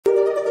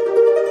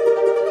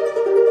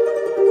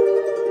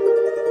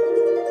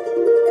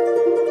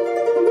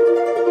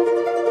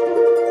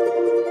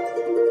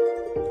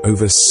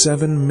Over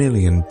 7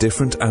 million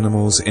different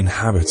animals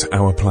inhabit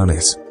our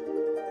planet.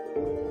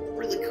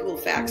 Really cool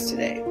facts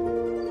today.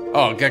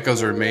 Oh,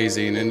 geckos are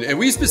amazing. And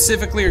we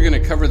specifically are going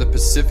to cover the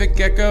Pacific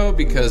gecko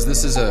because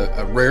this is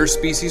a rare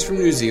species from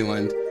New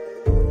Zealand.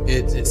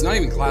 It's not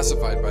even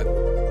classified by...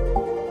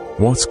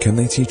 What can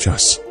they teach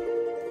us?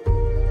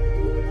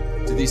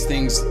 Do these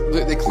things...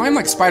 They climb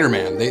like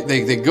Spider-Man.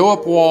 They go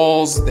up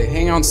walls, they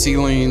hang on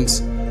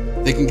ceilings,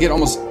 they can get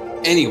almost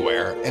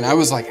anywhere. And I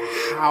was like,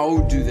 how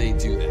do they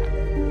do that?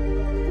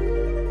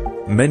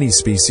 Many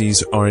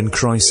species are in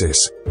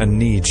crisis and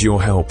need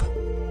your help.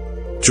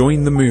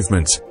 Join the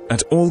movement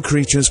at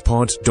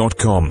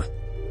allcreaturespod.com.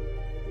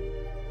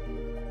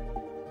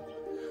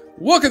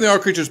 Welcome to the All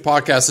Creatures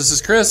Podcast. This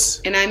is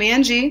Chris. And I'm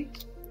Angie.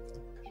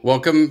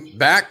 Welcome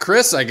back,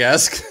 Chris, I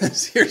guess,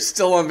 because you're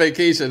still on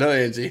vacation, huh,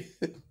 Angie?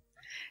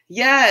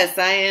 Yes,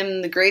 I am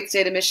in the great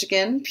state of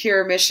Michigan,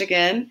 pure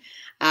Michigan.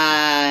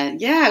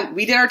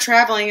 We did our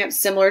traveling at a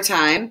similar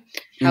time.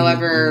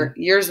 However,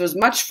 yours was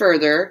much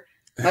further,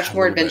 much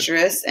more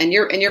adventurous, and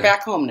you're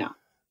back home now.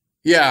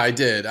 Yeah, I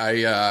did.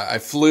 I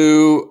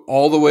flew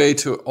all the way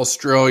to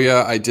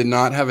Australia. I did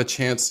not have a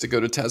chance to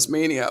go to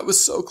Tasmania. I was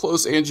so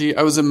close, Angie.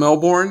 I was in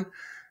Melbourne,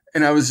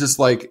 and I was just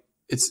like,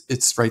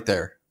 it's right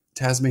there.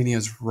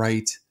 Tasmania's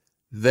right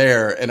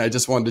there, and I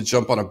just wanted to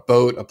jump on a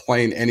boat, a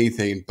plane,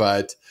 anything.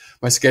 But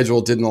my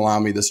schedule didn't allow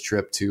me this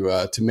trip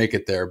to make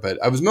it there.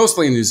 But I was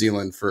mostly in New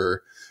Zealand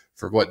for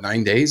what,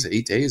 9 days,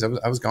 8 days.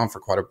 I was gone for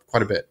quite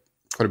a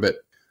bit.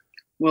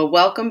 Well,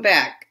 welcome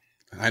back.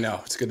 I know.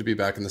 It's good to be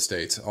back in the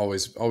States.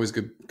 Always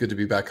good to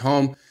be back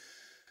home.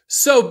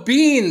 So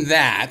being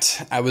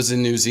that I was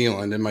in New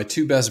Zealand and my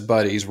two best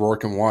buddies,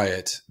 Rourke and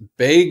Wyatt,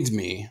 begged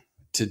me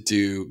to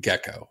do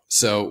gecko.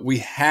 So we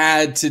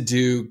had to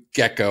do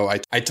gecko.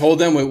 I told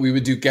them we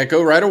would do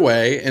gecko right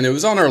away, and it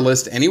was on our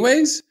list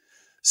anyways.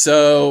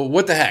 So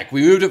what the heck?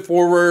 We moved it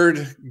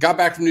forward, got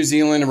back from New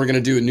Zealand, and we're going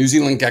to do a New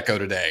Zealand gecko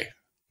today.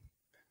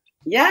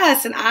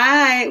 Yes, and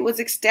I was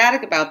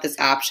ecstatic about this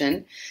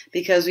option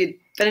because we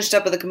finished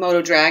up with a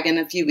Komodo dragon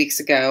a few weeks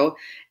ago.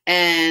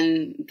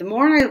 And the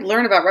more I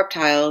learn about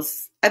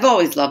reptiles, I've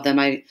always loved them.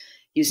 I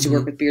used to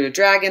work with bearded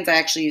dragons. I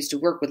actually used to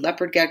work with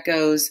leopard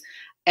geckos.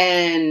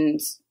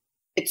 And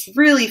it's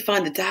really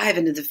fun to dive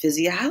into the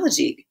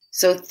physiology.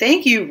 So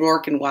thank you,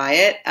 Rourke and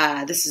Wyatt.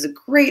 This is a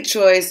great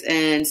choice,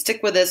 and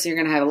stick with us. You're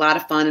going to have a lot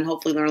of fun and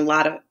hopefully learn a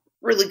lot of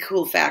really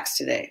cool facts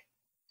today.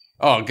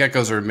 Oh,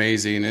 geckos are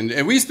amazing.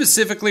 And we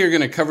specifically are going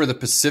to cover the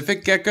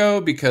Pacific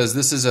gecko because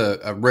this is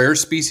a rare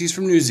species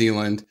from New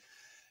Zealand.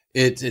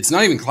 It's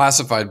not even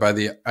classified by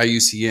the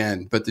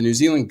IUCN, but the New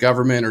Zealand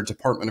government or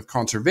Department of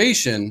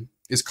Conservation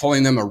is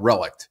calling them a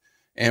relict.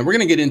 And we're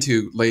going to get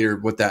into later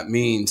what that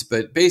means.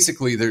 But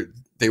basically,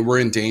 they were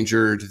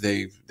endangered.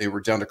 They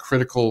were down to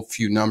critical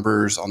few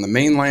numbers on the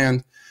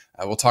mainland.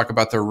 We'll talk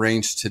about their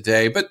range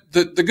today. But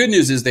the good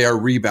news is they are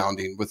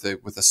rebounding with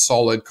a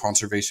solid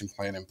conservation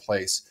plan in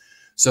place.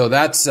 So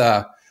that's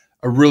a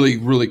really,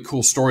 really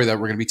cool story that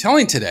we're going to be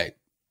telling today.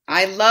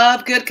 I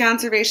love good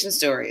conservation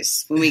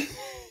stories.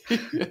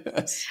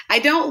 Yes. I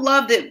don't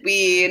love that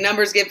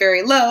numbers get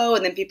very low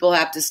and then people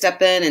have to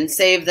step in and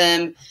save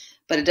them.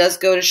 But it does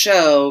go to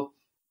show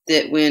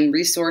that when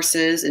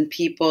resources and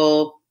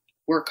people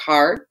work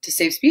hard to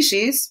save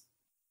species,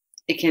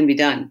 it can be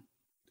done.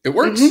 It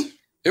works.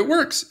 It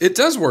works. It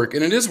does work,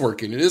 and it is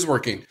working. It is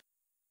working.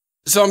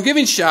 So I'm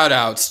giving shout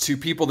outs to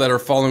people that are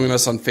following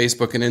us on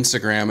Facebook and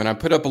Instagram, and I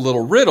put up a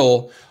little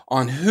riddle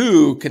on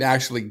who could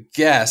actually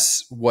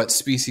guess what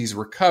species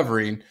we're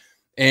covering.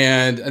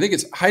 And I think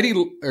it's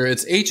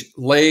it's H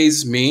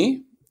Lays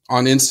Me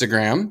on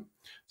Instagram.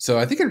 So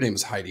I think her name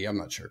is Heidi. I'm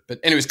not sure. But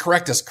anyways,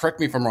 correct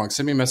me if I'm wrong.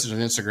 Send me a message on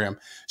Instagram.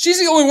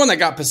 She's the only one that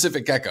got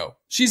Pacific Gecko.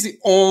 She's the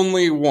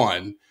only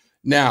one.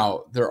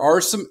 Now, there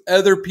are some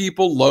other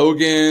people.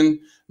 Logan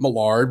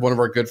Millard, one of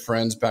our good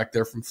friends back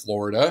there from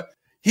Florida.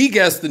 He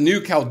guessed the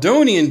New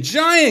Caledonian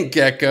giant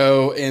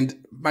gecko. And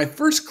my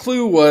first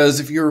clue was,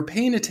 if you were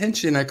paying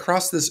attention, I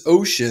crossed this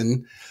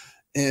ocean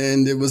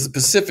and it was the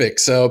Pacific.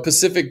 So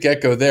Pacific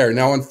gecko there.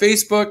 Now on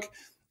Facebook,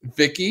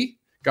 Vicky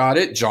got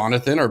it.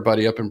 Jonathan, our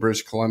buddy up in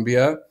British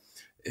Columbia,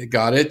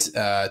 got it.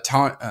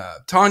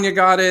 Tanya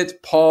got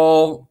it.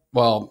 Paul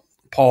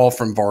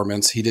from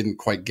Varmints, he didn't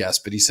quite guess,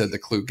 but he said the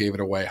clue gave it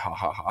away. Ha,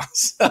 ha, ha.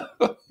 So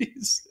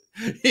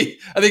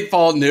I think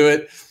Paul knew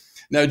it.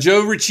 Now,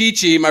 Joe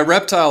Riccici, my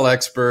reptile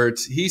expert,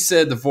 he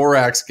said the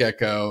Vorax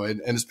gecko,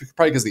 and it's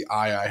probably because the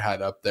eye I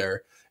had up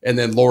there. And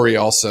then Lori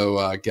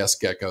also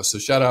guessed gecko. So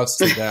shout outs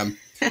to them.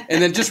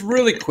 And then just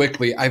really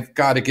quickly, I've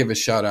got to give a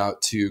shout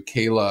out to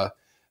Kayla.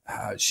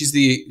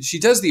 She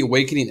does the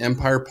Awakening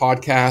Empire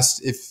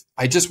podcast. If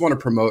I just want to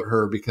promote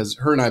her because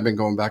her and I have been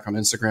going back on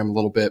Instagram a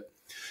little bit.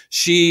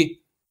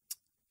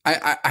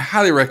 I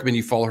highly recommend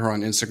you follow her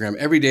on Instagram.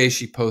 Every day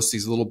she posts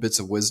these little bits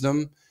of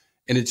wisdom,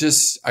 and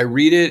I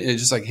read it and it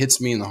just like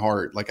hits me in the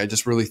heart. Like I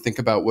just really think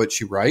about what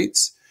she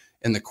writes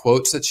and the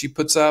quotes that she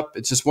puts up.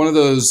 It's just one of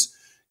those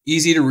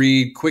easy to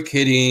read, quick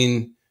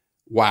hitting.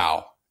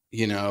 Wow.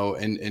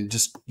 and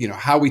just,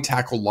 how we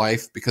tackle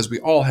life, because we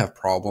all have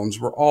problems.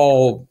 We're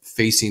all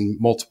facing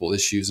multiple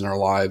issues in our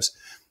lives.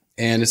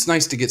 And it's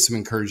nice to get some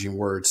encouraging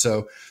words.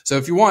 So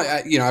if you want,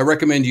 I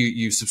recommend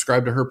you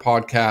subscribe to her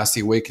podcast,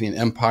 The Awakening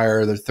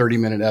Empire. They're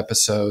 30-minute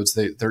episodes.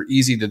 They're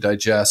easy to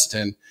digest.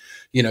 And,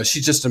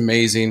 she's just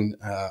amazing,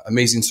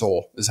 amazing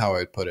soul is how I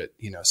would put it,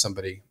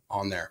 somebody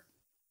on there.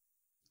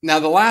 Now,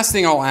 the last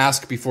thing I'll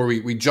ask before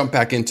we jump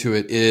back into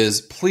it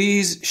is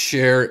please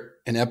share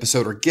an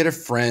episode or get a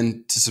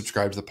friend to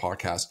subscribe to the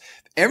podcast.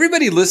 If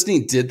everybody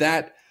listening did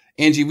that,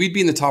 Angie, we'd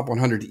be in the top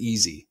 100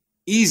 easy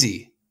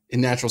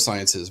in natural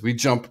sciences. We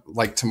jump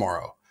like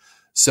tomorrow.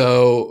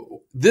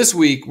 So this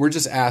week, we're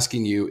just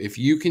asking you if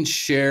you can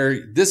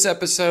share this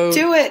episode.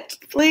 Do it,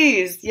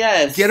 please.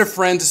 Yes. Get a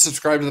friend to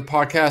subscribe to the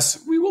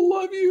podcast. We will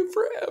love you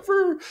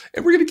forever.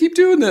 And we're going to keep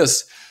doing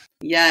this.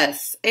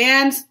 Yes.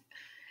 And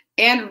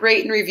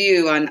rate and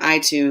review on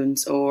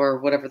iTunes or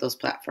whatever those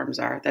platforms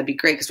are. That'd be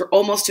great because we're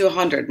almost to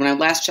 100. When I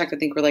last checked, I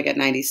think we're like at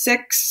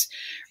 96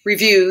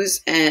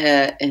 reviews.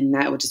 And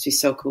that would just be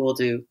so cool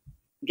to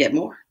get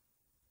more.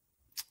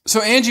 So,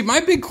 Angie,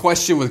 my big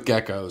question with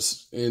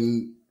geckos,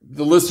 and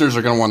the listeners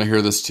are going to want to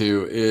hear this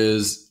too,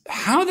 is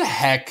how the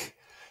heck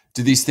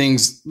do these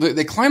things,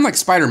 they climb like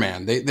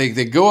Spider-Man.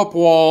 They go up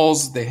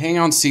walls, they hang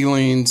on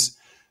ceilings,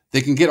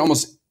 they can get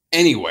almost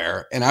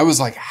anywhere. And I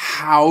was like,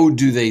 how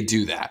do they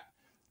do that?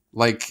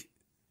 Like,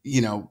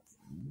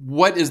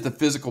 what is the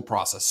physical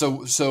process?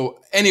 So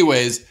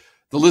anyways,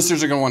 the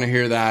listeners are going to want to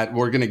hear that.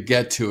 We're going to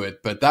get to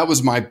it. But that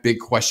was my big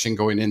question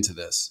going into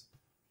this.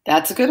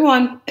 That's a good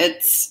one.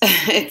 It's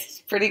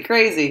pretty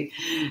crazy.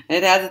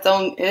 It has its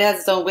own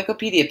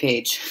Wikipedia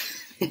page.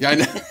 Yeah, I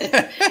know.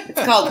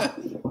 It's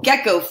called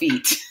Gecko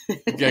Feet.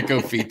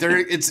 Gecko Feet.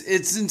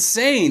 It's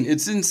insane.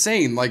 It's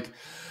insane. Like,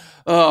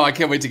 oh, I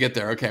can't wait to get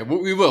there. Okay,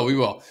 we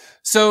will.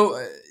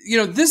 So,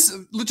 this,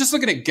 just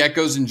looking at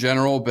geckos in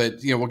general, but,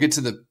 we'll get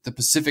to the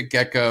Pacific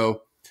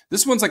Gecko.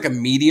 This one's like a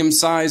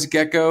medium-sized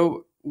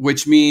gecko,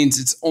 which means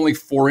it's only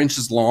 4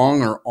 inches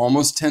long or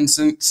almost 10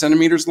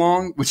 centimeters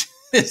long, which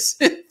is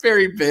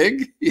very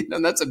big.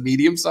 That's a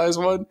medium-sized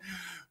one.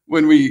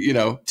 When we,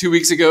 2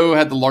 weeks ago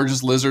had the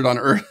largest lizard on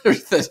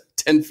Earth that's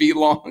 10 feet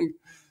long.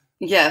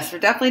 Yes, we're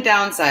definitely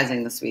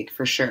downsizing this week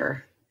for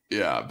sure.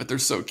 Yeah, but they're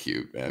so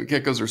cute, man.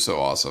 Geckos are so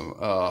awesome.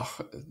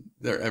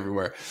 They're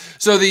everywhere.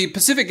 So the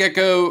Pacific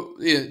Gecko,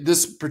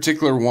 this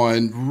particular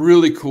one,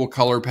 really cool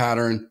color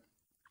pattern.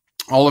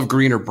 Olive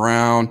green or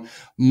brown,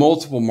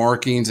 multiple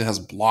markings. It has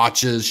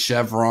blotches,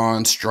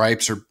 chevrons,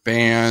 stripes, or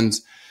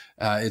bands.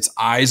 Its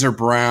eyes are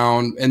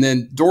brown. And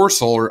then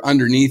dorsal or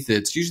underneath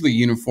it's usually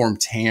uniform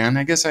tan.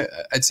 I guess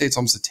I'd say it's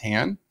almost a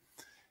tan.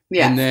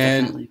 Yeah, and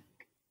then, definitely.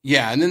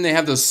 Yeah, and then they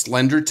have those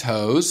slender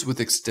toes with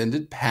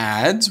extended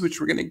pads, which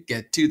we're going to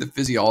get to the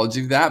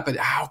physiology of that, but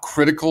how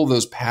critical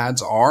those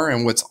pads are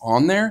and what's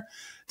on there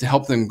to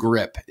help them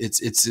grip. It's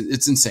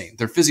insane.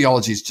 Their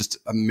physiology is just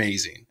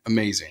amazing.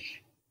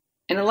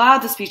 And a lot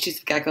of the species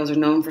of geckos are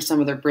known for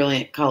some of their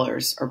brilliant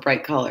colors or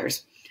bright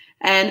colors.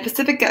 And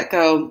Pacific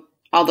Gecko,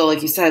 although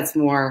like you said, it's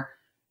more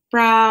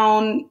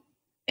brown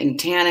and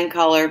tan in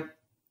color,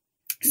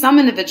 some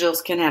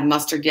individuals can have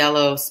mustard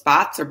yellow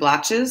spots or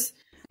blotches,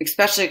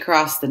 especially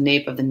across the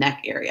nape of the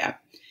neck area.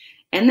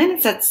 And then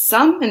it said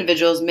some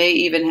individuals may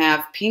even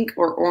have pink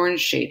or orange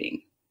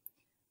shading.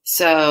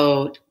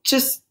 So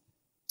just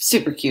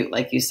super cute,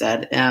 like you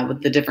said,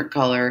 with the different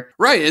color.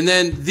 Right. And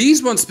then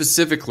these ones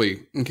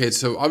specifically, okay,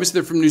 so obviously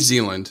they're from New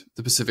Zealand,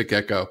 the Pacific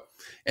Gecko.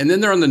 And then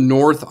they're on the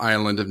North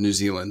Island of New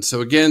Zealand. So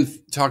again,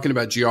 talking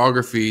about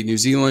geography, New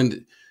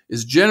Zealand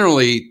is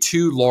generally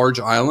 2 large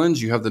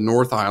islands. You have the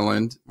North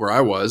Island, where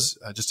I was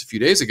just a few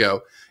days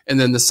ago, and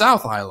then the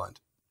South Island.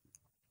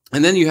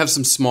 And then you have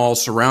some small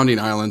surrounding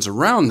islands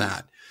around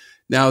that.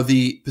 Now,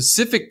 the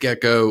Pacific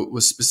Gecko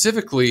was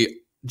specifically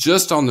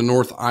just on the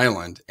North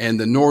Island and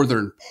the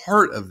northern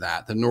part of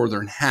that, the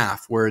northern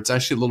half, where it's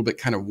actually a little bit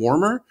kind of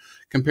warmer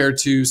compared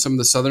to some of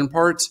the southern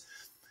parts.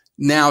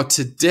 Now,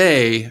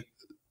 today,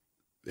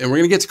 and we're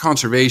going to get to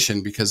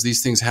conservation because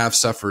these things have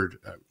suffered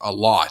a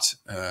lot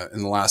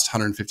in the last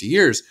 150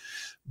 years,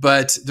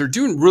 but they're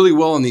doing really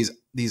well in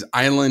these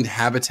island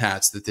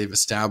habitats that they've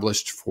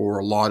established for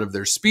a lot of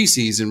their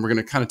species. And we're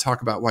going to kind of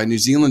talk about why New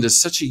Zealand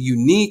is such a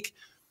unique,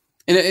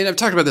 and I've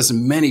talked about this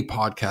in many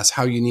podcasts,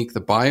 how unique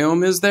the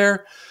biome is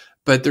there,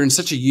 but they're in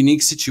such a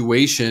unique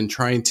situation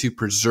trying to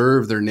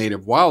preserve their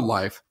native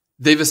wildlife.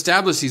 They've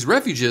established these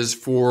refuges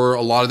for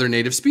a lot of their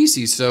native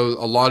species. So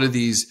a lot of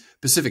these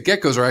Pacific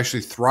geckos are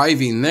actually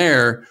thriving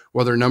there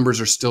while their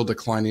numbers are still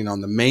declining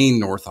on the main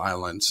North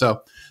Island.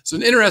 So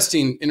an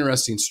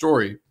interesting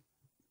story.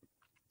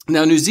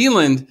 Now, New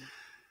Zealand,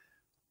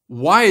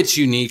 why it's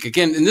unique,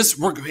 again, in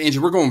this, Angie,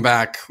 we're going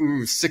back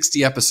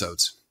 60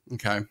 episodes.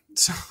 Okay.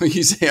 So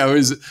you say I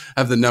always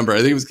have the number. I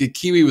think it was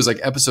Kiwi was like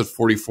episode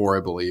 44,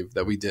 I believe,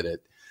 that we did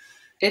it.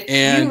 If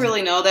you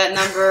really know that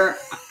number,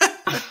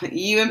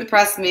 you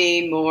impress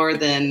me more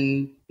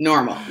than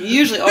normal. You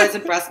usually always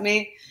impress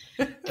me,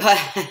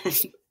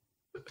 but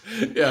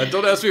Yeah,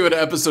 don't ask me what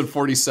episode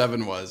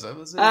 47 was. I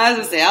was going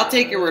to say, I'll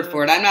take your word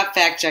for it. I'm not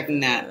fact-checking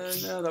that.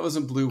 No, that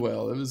wasn't blue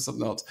whale. It was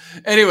something else.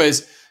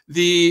 Anyways,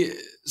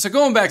 so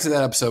going back to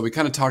that episode, we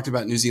kind of talked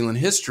about New Zealand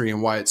history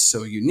and why it's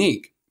so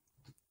unique.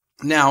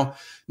 Now,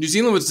 New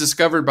Zealand was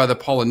discovered by the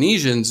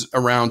Polynesians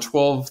around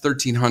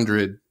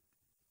 1300,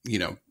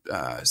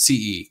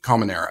 CE,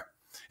 Common Era.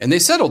 And they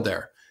settled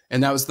there.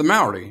 And that was the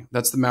Maori.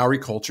 That's the Maori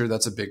culture.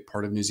 That's a big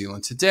part of New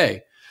Zealand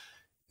today.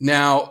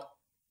 Now,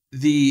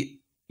 the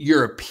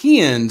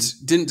Europeans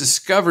didn't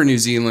discover New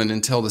Zealand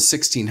until the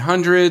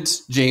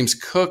 1600s. James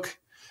Cook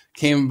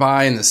came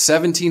by in the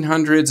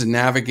 1700s and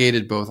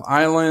navigated both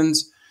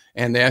islands.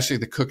 And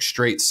the Cook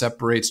Strait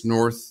separates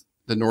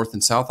the North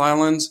and South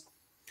Islands.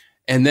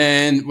 And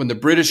then when the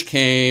British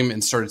came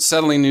and started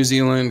settling New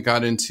Zealand,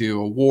 got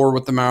into a war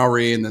with the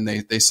Maori, and then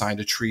they signed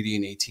a treaty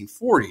in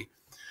 1840.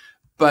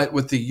 But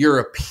with the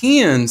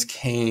Europeans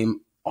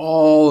came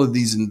all of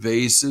these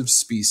invasive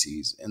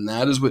species, and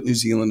that is what New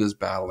Zealand is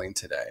battling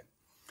today.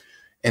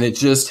 And it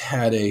just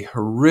had a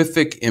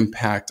horrific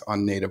impact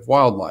on native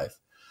wildlife.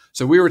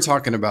 So we were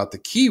talking about the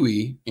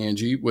kiwi,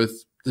 Angie,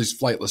 with these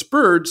flightless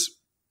birds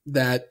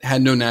that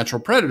had no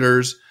natural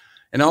predators.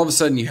 And all of a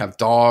sudden you have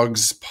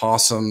dogs,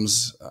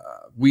 possums,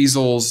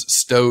 weasels,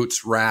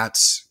 stoats,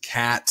 rats,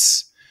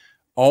 cats,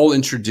 all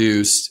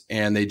introduced,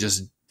 and they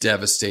just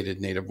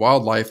devastated native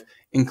wildlife,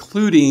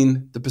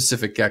 including the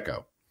Pacific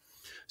gecko.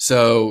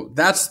 So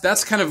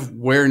that's kind of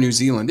where New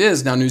Zealand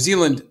is. Now, New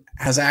Zealand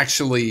has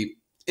actually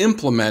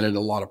implemented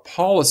a lot of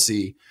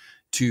policy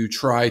to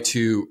try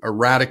to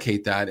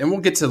eradicate that. And we'll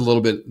get to a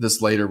little bit this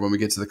later when we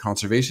get to the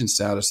conservation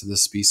status of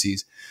this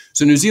species.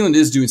 So New Zealand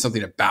is doing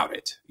something about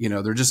it.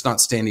 They're just not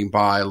standing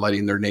by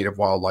letting their native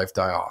wildlife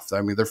die off.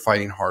 I mean, they're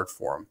fighting hard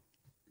for them.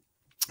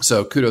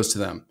 So kudos to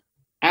them.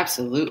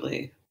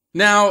 Absolutely.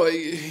 Now,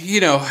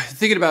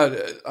 thinking about,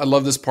 I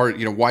love this part,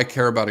 why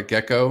care about a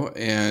gecko?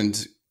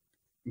 And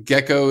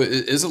gecko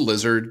is a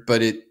lizard,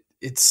 but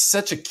it's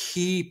such a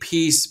key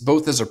piece,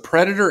 both as a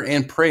predator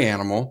and prey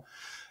animal.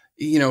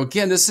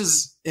 Again, this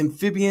is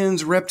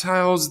amphibians,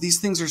 reptiles. These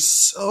things are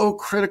so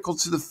critical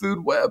to the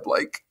food web.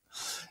 Like,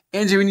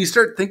 Angie, when you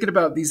start thinking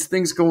about these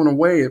things going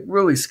away, it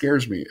really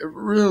scares me. It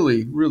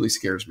really, really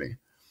scares me.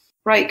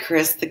 Right,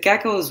 Chris. The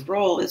gecko's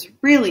role is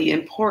really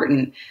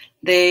important.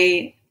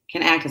 They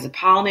can act as a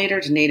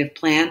pollinator to native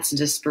plants and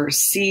disperse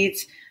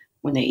seeds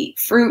when they eat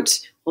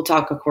fruit. We'll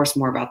talk, of course,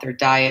 more about their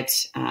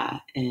diet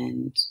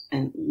and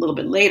a little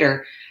bit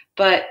later.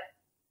 But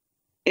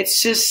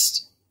it's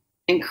just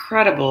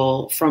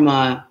incredible from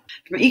an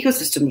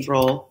ecosystem's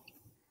role.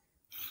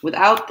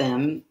 Without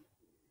them,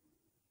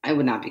 I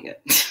would not be good.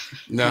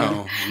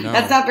 No.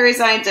 That's not very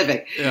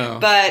scientific. Yeah,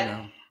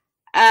 but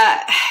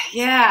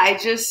I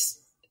just,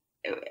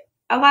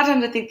 a lot of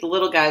times I think the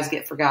little guys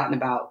get forgotten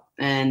about,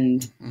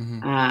 and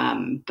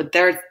but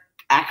they're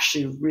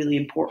actually really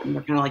important.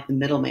 They're kind of like the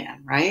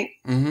middleman, right?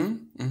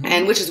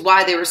 And which is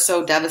why they were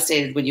so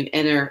devastated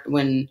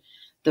when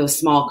those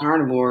small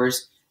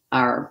carnivores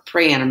or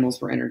prey animals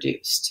were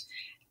introduced.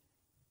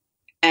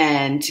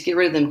 And to get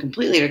rid of them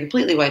completely or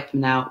completely wipe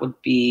them out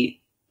would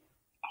be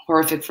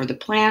horrific for the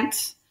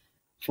plants,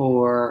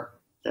 for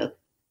the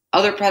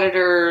other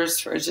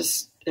predators, I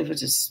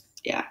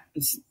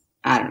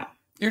don't know.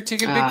 You're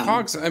taking big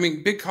cogs out of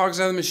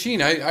the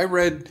machine. I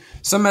read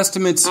some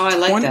estimates. Oh, I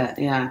like that.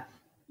 Yeah.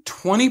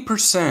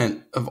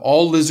 20% of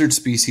all lizard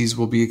species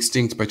will be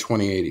extinct by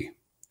 2080.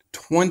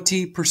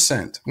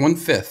 20%,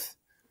 1/5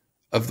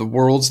 of the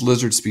world's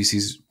lizard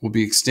species will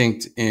be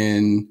extinct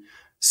in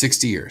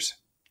 60 years.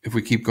 If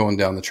we keep going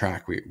down the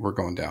track we're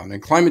going down.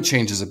 And climate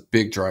change is a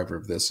big driver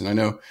of this. And I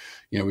know,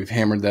 we've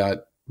hammered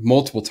that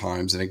multiple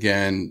times. And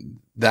again,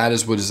 that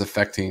is what is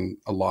affecting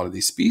a lot of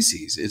these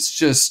species. It's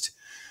just,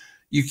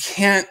 you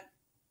can't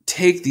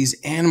take these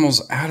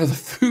animals out of the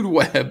food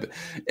web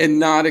and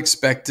not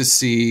expect to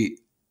see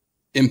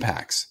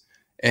impacts.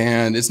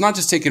 And it's not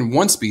just taking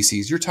one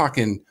species, you're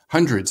talking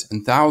hundreds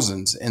and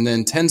thousands and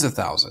then tens of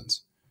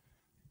thousands.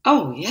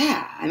 Oh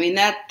yeah. I mean,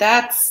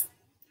 that's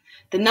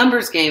the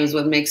numbers game is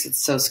what makes it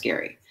so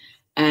scary.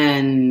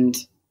 And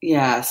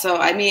yeah, so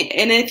I mean,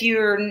 and if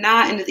you're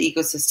not into the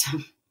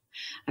ecosystem,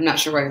 I'm not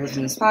sure why you're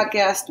listening to this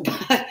podcast,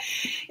 but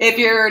if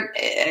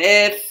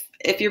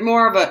you're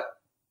more of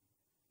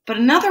but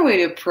another way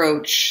to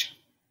approach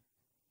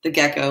the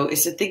gecko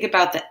is to think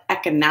about the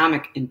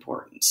economic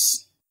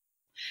importance,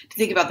 to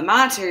think about the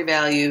monetary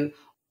value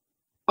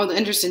or the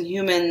interest in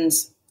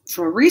humans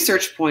from a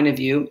research point of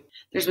view.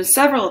 There's been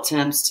several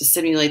attempts to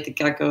simulate the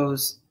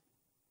gecko's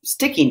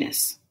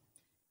stickiness,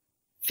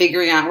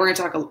 figuring out, we're going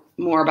to talk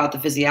more about the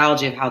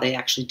physiology of how they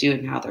actually do it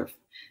and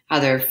how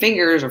their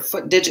fingers or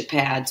foot digit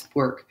pads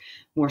work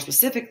more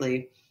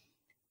specifically.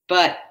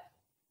 But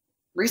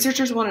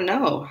researchers want to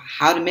know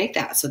how to make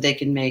that so they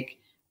can make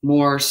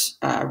more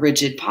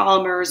rigid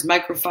polymers,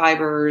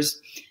 microfibers,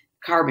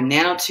 carbon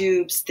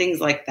nanotubes, things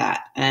like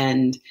that.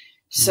 And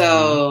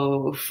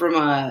so from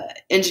an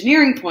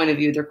engineering point of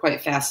view, they're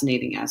quite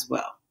fascinating as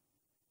well.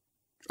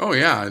 Oh,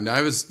 yeah. And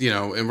I was,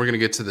 and we're going to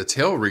get to the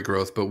tail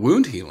regrowth, but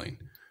wound healing.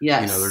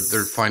 Yes. You know,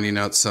 they're finding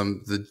out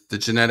the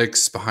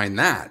genetics behind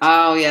that.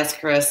 Oh, yes,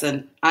 Chris.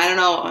 And I don't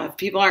know if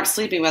people aren't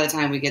sleeping by the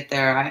time we get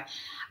there.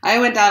 I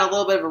went down a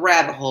little bit of a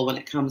rabbit hole when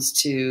it comes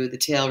to the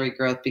tail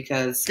regrowth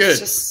because it's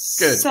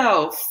just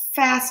so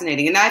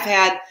fascinating. And I've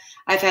had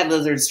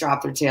lizards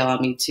drop their tail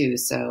on me too.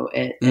 So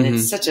and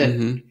it's such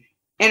a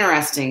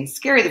interesting,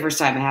 scary the first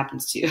time it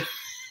happens to you.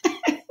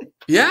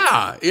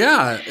 Yeah.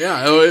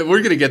 We're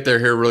going to get there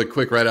here really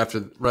quick right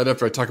after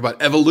I talk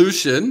about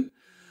evolution.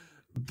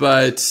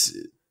 But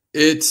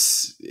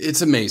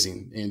it's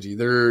amazing, Angie.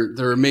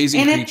 They're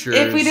amazing creatures.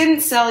 If we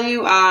didn't sell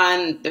you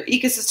on their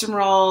ecosystem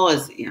role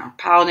as,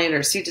 pollinator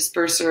or seed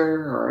disperser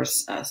or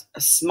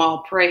a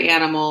small prey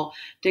animal,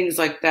 things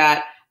like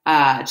that,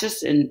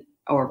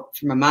 or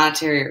from a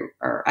monetary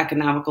or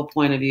economical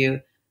point of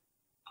view,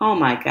 oh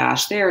my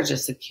gosh, they are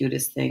just the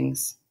cutest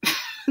things.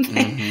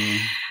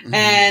 And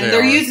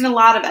they're using a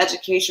lot of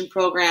education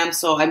programs,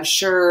 so I'm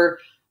sure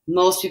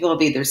most people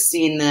have either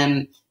seen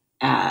them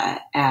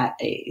at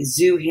a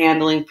zoo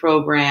handling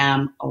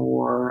program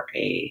or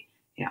a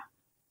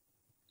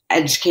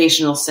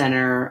educational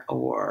center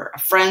or a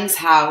friend's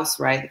house,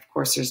 right? Of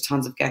course, there's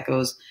tons of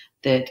geckos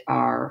that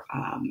are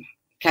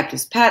kept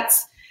as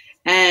pets,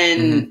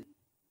 and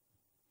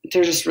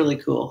they're just really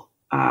cool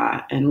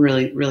and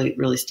really, really,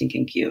 really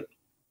stinking cute.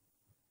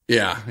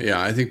 Yeah,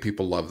 I think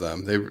people love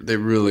them. They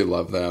really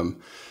love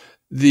them.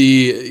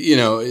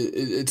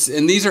 It's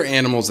and these are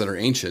animals that are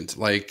ancient.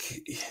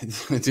 Like,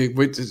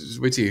 wait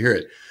till you hear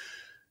it.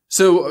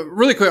 So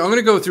really quick, I'm going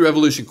to go through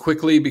evolution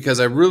quickly because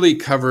I really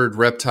covered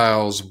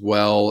reptiles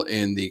well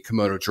in the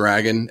Komodo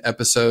dragon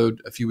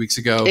episode a few weeks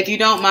ago. If you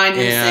don't mind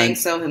him saying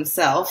so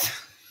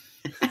himself.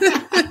 No,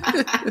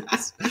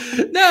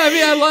 I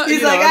mean, I love.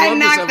 He's like, I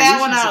knocked that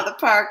one out of the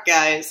park,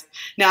 guys.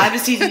 No, I'm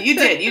just teasing. You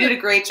did a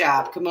great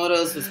job.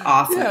 Komodos was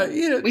awesome.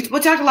 Yeah, we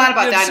talked a lot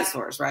about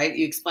dinosaurs, right?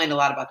 You explained a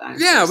lot about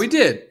dinosaurs. Yeah, we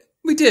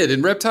did.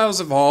 And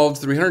reptiles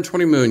evolved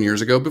 320 million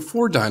years ago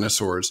before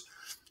dinosaurs.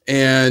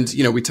 And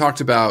we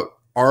talked about,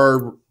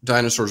 are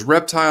dinosaurs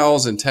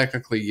reptiles? And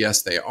technically,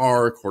 yes, they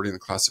are according to the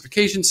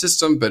classification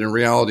system. But in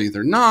reality,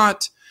 they're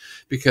not,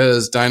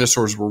 because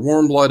dinosaurs were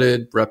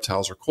warm-blooded,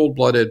 reptiles are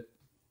cold-blooded.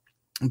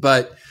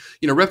 But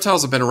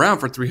reptiles have been around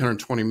for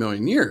 320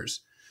 million years.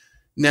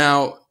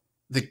 Now,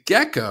 the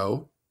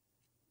gecko,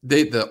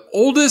 the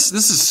oldest,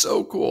 this is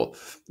so cool.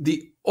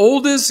 The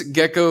oldest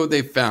gecko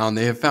they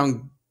have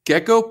found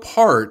gecko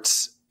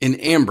parts in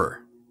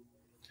amber.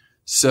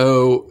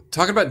 So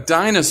talking about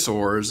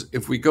dinosaurs,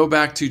 if we go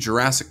back to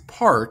Jurassic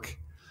Park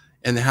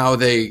and how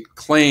they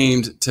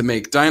claimed to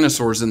make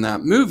dinosaurs in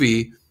that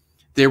movie,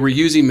 they were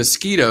using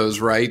mosquitoes,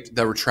 right,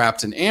 that were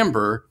trapped in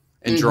amber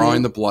and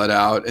drawing the blood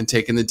out and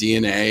taking the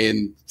DNA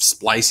and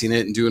splicing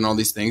it and doing all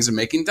these things and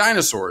making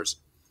dinosaurs.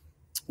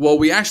 Well,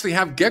 we actually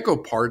have gecko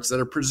parts that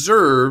are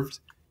preserved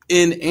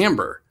in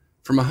amber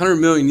from 100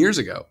 million years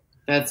ago.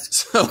 That's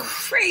so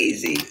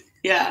crazy.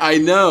 Yeah. I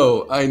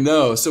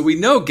know. So we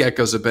know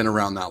geckos have been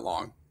around that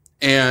long.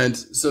 And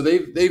so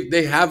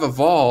they have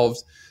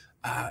evolved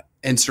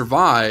and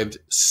survived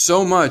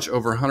so much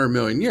over 100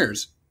 million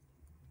years.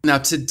 Now,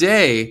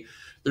 today,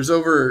 there's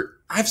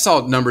I've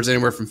saw numbers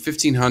anywhere from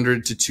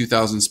 1,500 to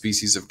 2,000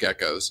 species of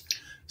geckos.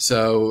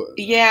 So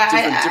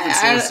different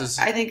sources.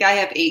 I think I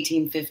have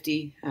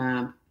 1,850.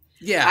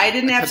 Yeah, I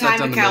didn't have time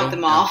to count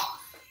them all.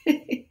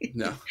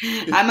 No.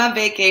 I'm on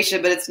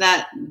vacation, but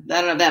I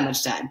don't have that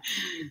much time.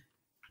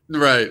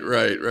 Right.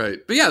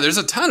 But yeah, there's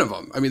a ton of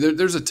them. I mean,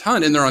 there's a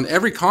ton, and they're on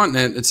every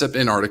continent except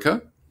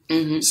Antarctica.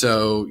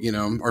 So,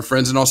 our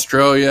friends in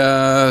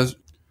Australia,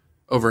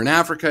 over in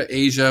Africa,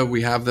 Asia,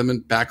 we have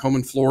them back home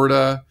in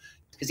Florida.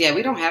 Because,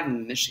 we don't have them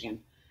in Michigan.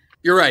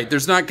 You're right.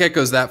 There's not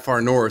geckos that far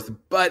north.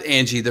 But,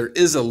 Angie, there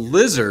is a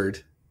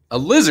lizard.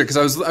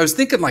 Because I was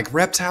thinking, like,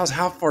 reptiles,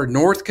 how far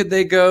north could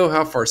they go?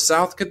 How far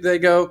south could they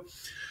go?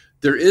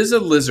 There is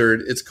a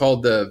lizard. It's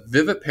called the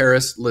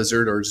viviparous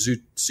lizard, or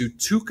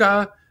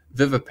Zutuca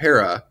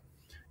vivipara.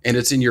 And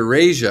it's in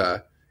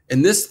Eurasia.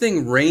 And this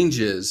thing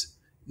ranges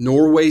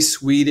Norway,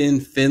 Sweden,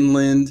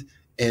 Finland,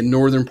 and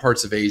northern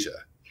parts of Asia.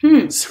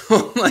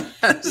 So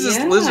there's this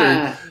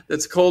lizard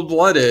that's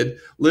cold-blooded,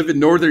 live in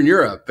northern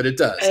Europe, but it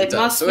does. It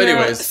must so wear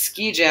anyways, a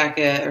ski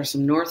jacket or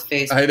some North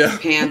Face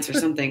pants or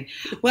something.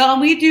 Well,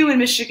 we do in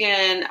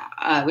Michigan.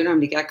 We don't have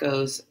any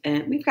geckos,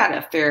 and we've got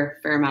a fair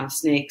amount of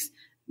snakes,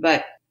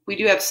 but we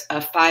do have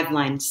a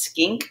 5-line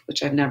skink,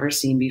 which I've never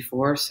seen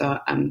before. So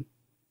I'll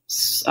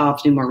have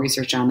to do more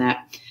research on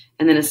that,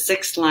 and then a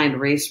 6-line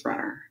race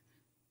runner,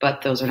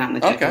 but those are not in the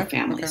gecko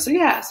family.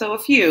 Okay. So a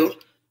few.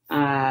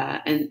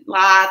 And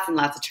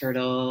lots of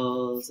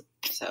turtles.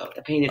 So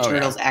the painted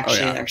turtles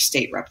actually are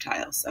state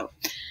reptiles. So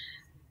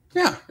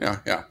yeah.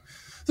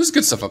 There's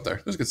good stuff up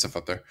there.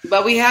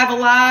 But we have a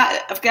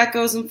lot of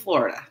geckos in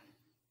Florida.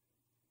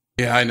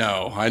 Yeah, I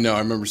know. I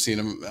remember seeing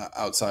them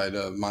outside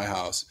of my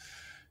house.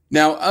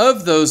 Now,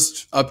 of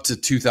those up to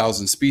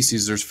 2,000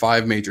 species, there's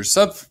 5 major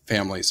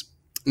subfamilies.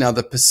 Now,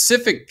 the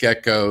Pacific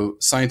gecko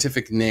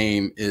scientific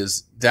name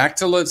is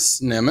Dactylus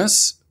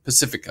nemus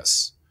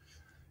pacificus.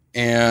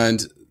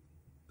 And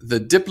the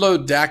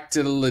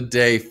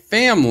Diplodactylidae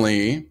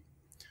family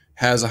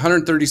has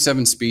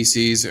 137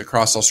 species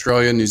across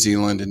Australia, New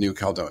Zealand, and New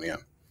Caledonia.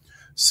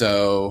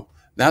 So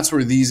that's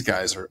where these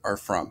guys are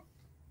from.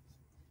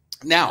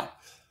 Now,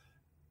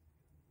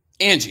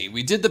 Angie,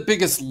 we did the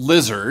biggest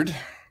lizard,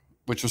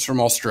 which was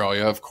from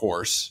Australia, of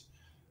course.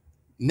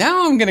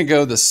 Now I'm going to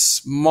go the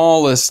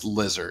smallest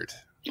lizard.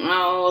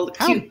 Oh,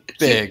 How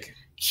big?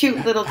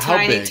 Cute little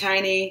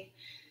tiny.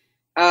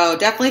 Oh,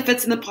 definitely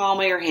fits in the palm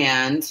of your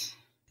hand.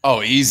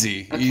 Oh,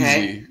 easy. Okay.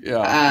 Easy.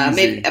 Yeah. Easy.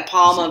 Maybe a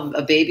palm of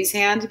a baby's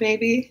hand,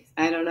 maybe?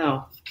 I don't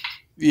know.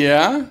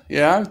 Yeah,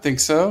 I think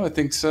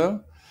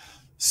so.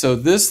 So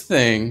this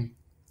thing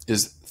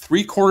is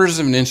 3/4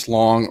 of an inch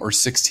long or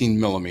 16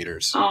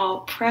 millimeters.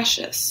 Oh,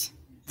 precious.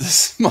 The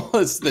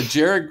smallest, the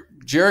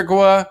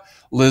Jaragua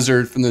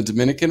lizard from the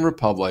Dominican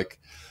Republic.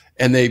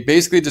 And they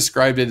basically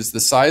described it as the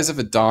size of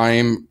a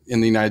dime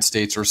in the United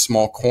States or a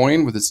small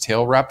coin with its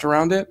tail wrapped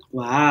around it.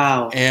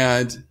 Wow.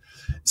 And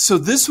so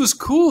this was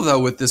cool, though,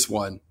 with this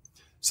one.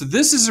 So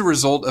this is a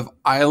result of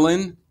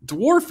island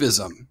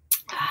dwarfism,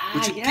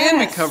 which again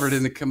we covered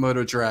in the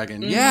Komodo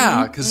dragon. Mm-hmm,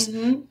 yeah, because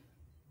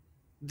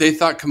they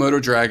thought Komodo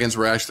dragons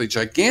were actually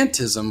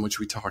gigantism, which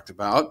we talked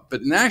about.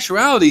 But in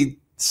actuality,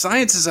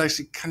 science is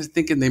actually kind of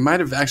thinking they might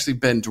have actually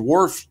been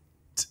dwarfed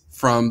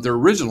from their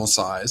original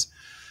size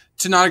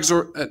to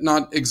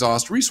not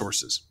exhaust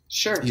resources.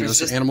 Sure.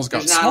 So animals got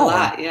there's smaller.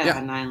 Not a lot,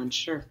 on an island,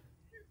 sure.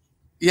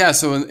 Yeah,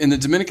 so in the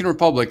Dominican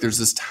Republic, there's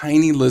this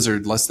tiny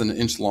lizard less than an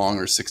inch long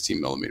or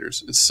 16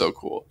 millimeters. It's so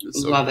cool.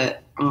 Love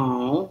it.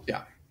 Oh.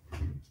 Yeah.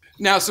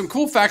 Now, some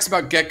cool facts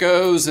about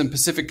geckos and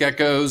Pacific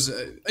geckos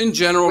in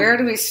general. Where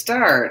do we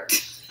start?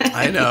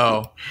 I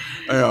know.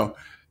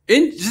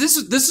 This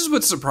is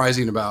what's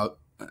surprising about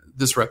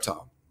this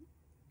reptile.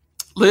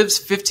 Lives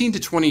 15 to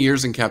 20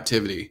 years in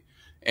captivity,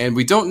 and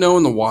we don't know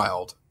in the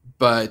wild,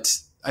 but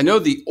I know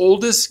the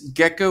oldest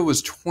gecko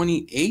was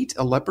 28,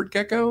 a leopard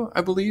gecko,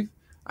 I believe.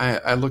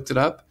 I looked it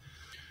up.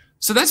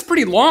 So that's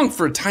pretty long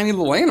for a tiny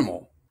little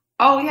animal.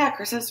 Oh, yeah,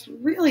 Chris, that's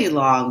really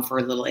long for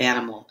a little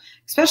animal,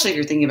 especially if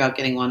you're thinking about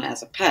getting one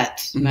as a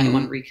pet. You might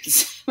want to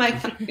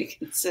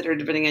reconsider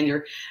depending on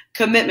your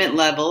commitment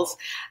levels.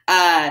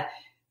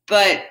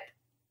 But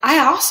I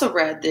also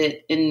read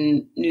that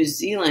in New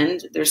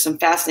Zealand, there's some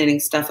fascinating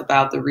stuff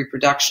about the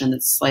reproduction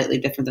that's slightly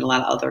different than a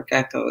lot of other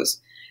geckos.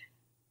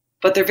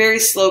 But they're very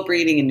slow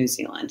breeding in New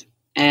Zealand.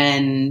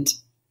 And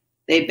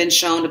they've been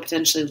shown to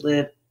potentially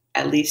live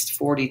at least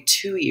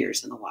 42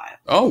 years in the wild.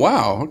 Oh,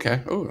 wow.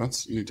 Okay. Oh,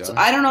 that's new data. So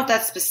I don't know if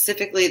that's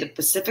specifically the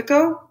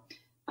Pacifico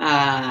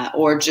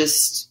or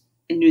just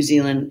New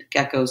Zealand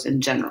geckos in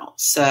general.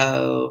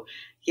 So,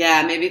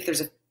 yeah, maybe if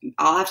there's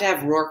I'll have to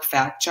have Rourke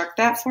fact check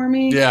that for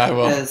me. Yeah, I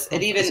will. Because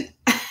it even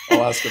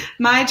I'll ask him.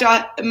 my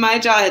jaw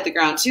hit the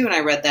ground too when I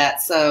read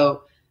that.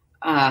 So,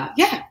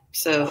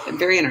 so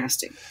very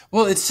interesting.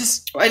 Well, it's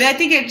just, and I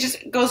think it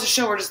just goes to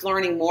show we're just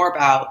learning more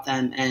about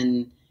them.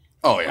 And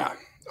oh yeah.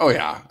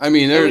 I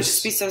mean, it would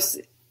just be so.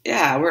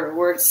 Yeah,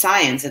 we're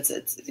science.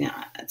 It's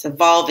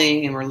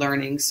evolving and we're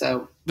learning.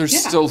 So there's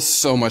still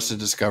so much to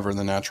discover in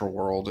the natural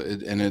world,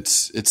 and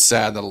it's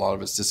sad that a lot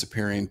of it's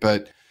disappearing.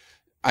 But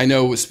I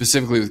know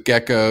specifically with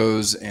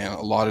geckos and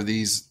a lot of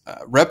these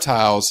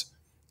reptiles,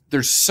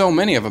 there's so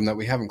many of them that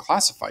we haven't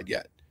classified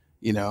yet.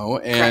 And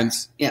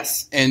correct.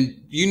 Yes,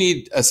 and you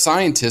need a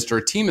scientist or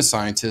a team of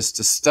scientists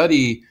to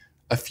study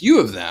a few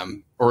of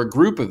them or a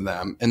group of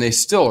them, and they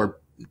still are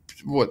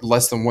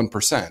less than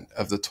 1%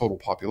 of the total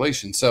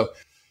population. So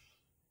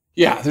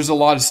yeah, there's a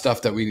lot of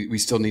stuff that we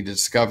still need to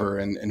discover,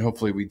 and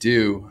hopefully we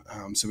do,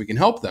 so we can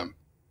help them.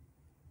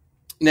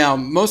 Now,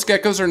 most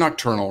geckos are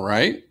nocturnal,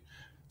 right?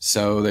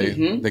 So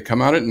they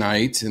come out at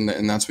night, and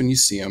that's when you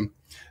see them.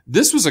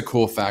 This was a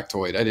cool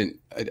factoid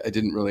I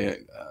didn't really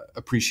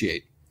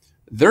appreciate.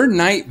 Their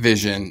night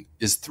vision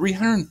is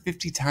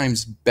 350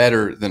 times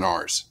better than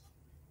ours.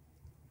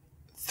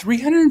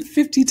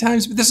 350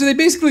 times. So they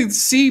basically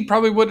see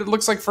probably what it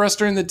looks like for us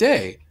during the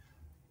day.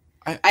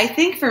 I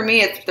think for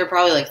me, they're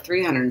probably like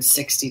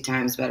 360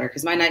 times better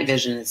because my night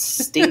vision is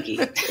stinky.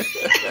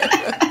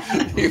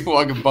 You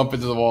walk and bump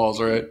into the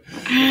walls, right?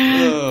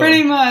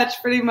 Pretty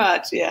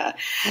much, yeah.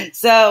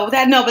 So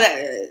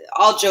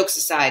all jokes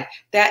aside,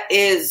 that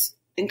is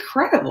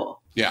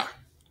incredible. Yeah.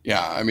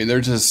 I mean,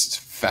 they're just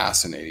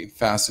fascinating.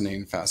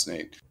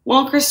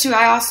 Well, Chris, too,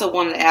 I also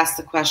wanted to ask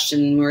the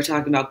question, we were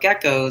talking about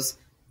geckos,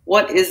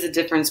 what is the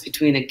difference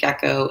between a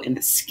gecko and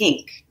a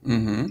skink?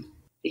 Mm-hmm.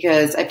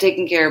 Because I've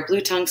taken care of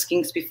blue-tongued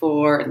skinks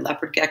before and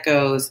leopard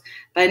geckos,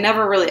 but I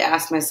never really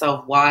asked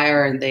myself, why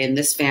are they in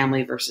this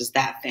family versus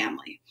that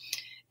family?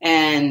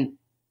 And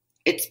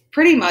it's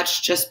pretty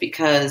much just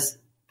because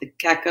the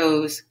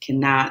geckos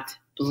cannot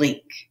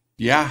blink.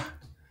 Yeah.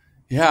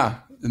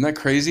 Isn't that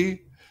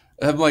crazy?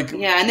 I'm like,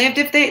 yeah, and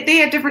they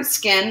have different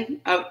skin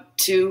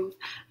too,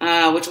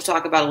 which we'll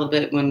talk about a little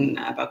bit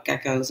about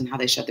geckos and how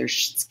they shed their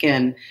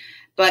skin.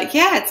 But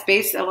yeah, it's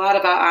based a lot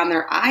on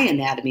their eye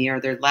anatomy or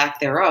their lack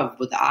thereof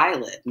with the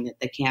eyelid, and that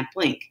they can't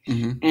blink.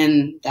 Mm-hmm.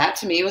 And that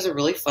to me was a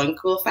really fun,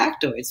 cool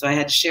factoid, so I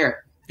had to share it.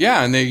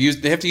 Yeah, and they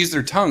have to use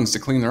their tongues to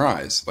clean their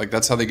eyes. Like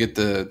that's how they get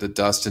the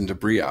dust and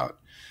debris out.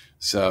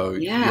 So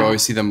you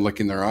always see them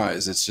licking their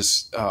eyes. It's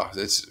just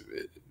it's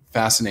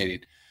fascinating.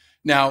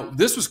 Now,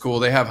 this was cool.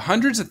 They have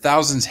hundreds of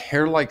thousands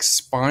hair-like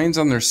spines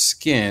on their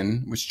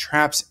skin, which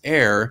traps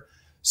air.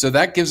 So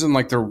that gives them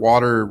like their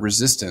water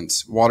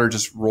resistance. Water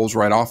just rolls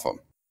right off them.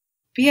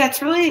 But yeah,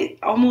 it's really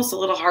almost a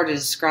little hard to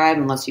describe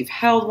unless you've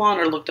held one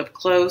or looked up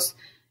close.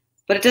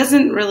 But it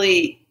doesn't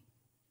really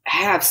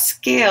have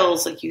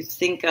scales like you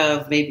think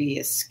of maybe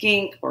a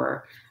skink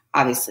or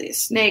obviously a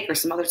snake or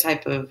some other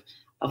type of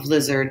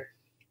lizard.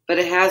 But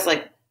it has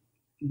like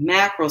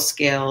macro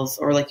scales,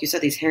 or like you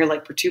said, these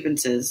hair-like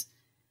protuberances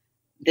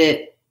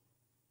that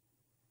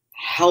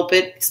help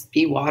it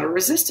be water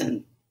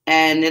resistant.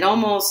 And it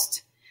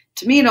almost,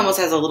 to me, it almost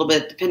has a little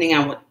bit, depending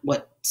on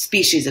what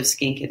species of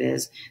skink it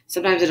is.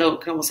 Sometimes it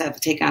can almost have to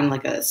take on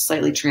like a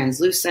slightly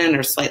translucent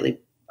or slightly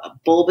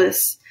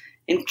bulbous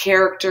in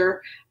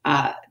character.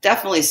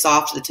 Definitely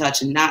soft to the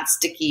touch and not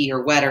sticky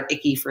or wet or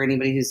icky for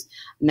anybody who's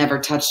never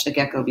touched a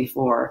gecko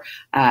before.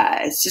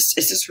 It's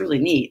just really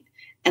neat.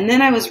 And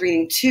then I was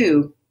reading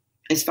too,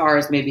 as far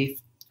as maybe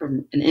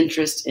from an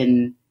interest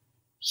in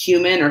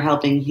human or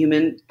helping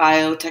human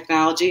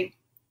biotechnology,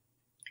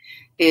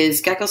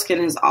 is gecko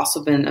skin has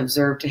also been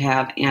observed to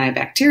have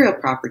antibacterial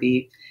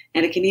property,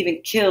 and it can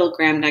even kill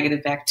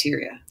gram-negative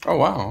bacteria. Oh,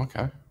 wow.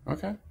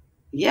 Okay.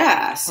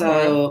 Yeah.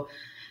 So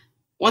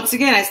once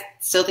again, I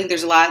still think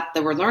there's a lot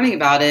that we're learning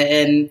about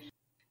it.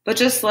 But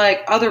just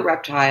like other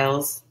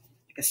reptiles,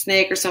 like a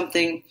snake or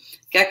something,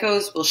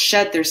 geckos will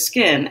shed their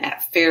skin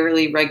at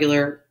fairly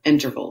regular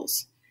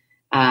intervals.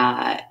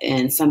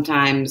 And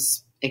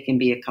sometimes it can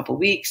be a couple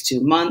weeks to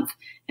a month,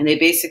 and they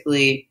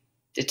basically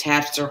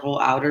detach their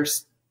whole outer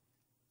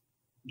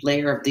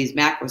layer of these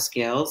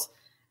macroscales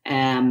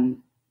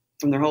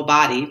from their whole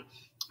body.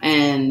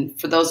 And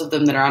for those of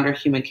them that are under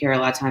human care, a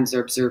lot of times they're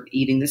observed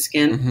eating the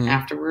skin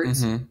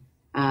afterwards. And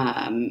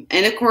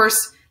of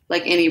course,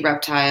 like any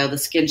reptile, the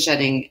skin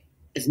shedding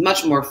is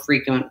much more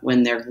frequent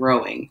when they're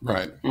growing.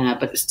 Right.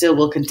 But it still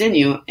will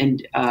continue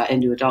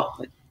into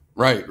adulthood.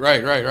 Right.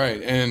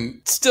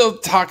 And still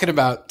talking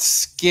about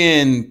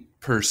skin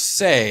per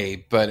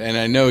se, and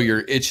I know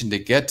you're itching to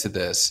get to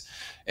this,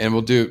 and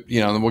we'll do,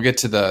 then we'll get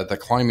to the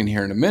climbing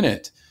here in a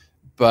minute,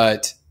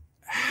 but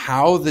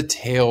how the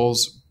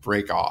tails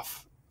break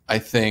off, I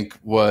think,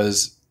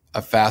 was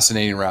a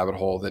fascinating rabbit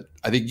hole that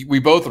I think we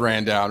both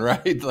ran down,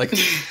 right? Like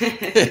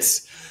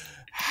it's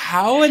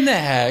how in the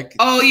heck?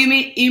 Oh, you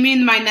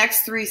mean my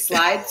next 3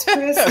 slides,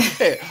 Chris?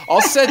 Okay,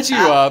 I'll set you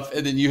up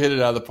and then you hit it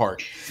out of the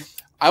park.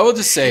 I will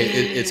just say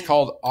it's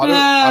called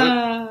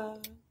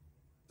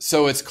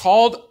So it's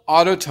called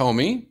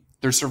autotomy,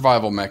 their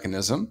survival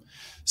mechanism.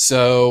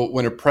 So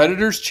when a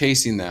predator's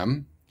chasing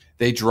them,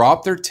 they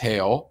drop their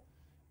tail,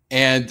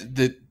 and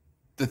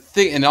the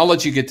thing, and I'll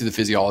let you get to the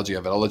physiology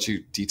of it. I'll let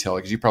you detail it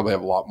because you probably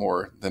have a lot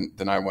more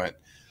than I went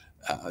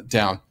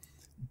down.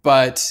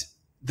 But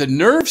the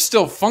nerves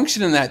still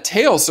function in that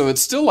tail, so it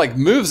still like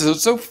moves.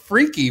 It's so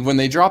freaky when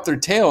they drop their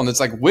tail and it's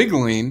like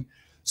wiggling.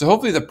 So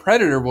hopefully the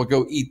predator will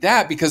go eat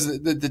that,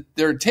 because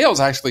their tails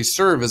actually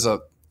serve as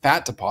a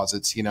fat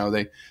deposits.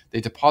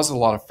 They deposit a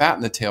lot of fat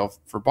in the tail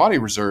for body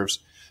reserves.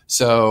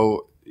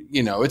 So,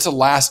 it's a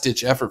last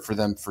ditch effort for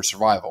them for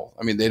survival.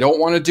 I mean, they don't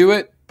want to do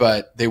it,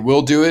 but they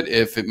will do it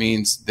if it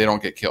means they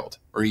don't get killed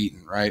or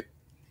eaten, right?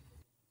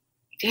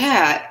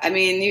 Yeah. I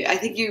mean, I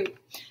think you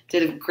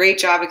did a great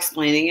job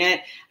explaining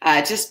it.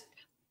 I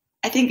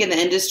think in the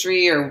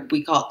industry, or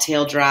we call it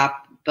tail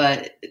drop,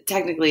 but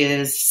technically it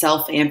is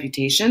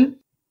self-amputation.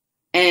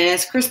 And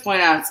as Chris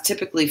pointed out, it's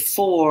typically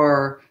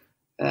for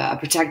a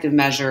protective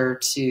measure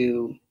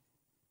to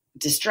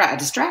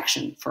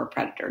distraction for a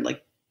predator.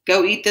 Like,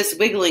 go eat this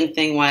wiggling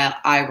thing while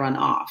I run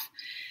off.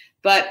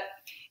 But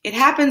it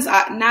happens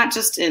not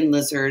just in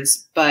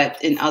lizards,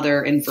 but in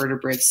other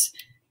invertebrates.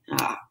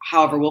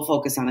 However, we'll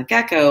focus on a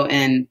gecko.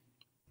 And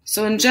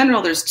so in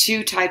general, there's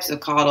 2 types of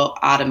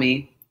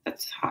caudotomy.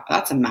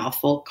 That's a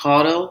mouthful.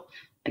 Caudal,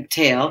 like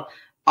tail.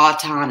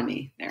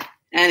 Autonomy there.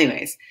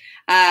 Anyways,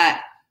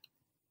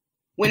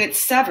 when it's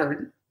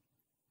severed,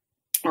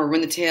 or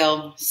when the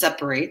tail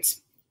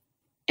separates,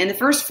 in the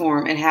first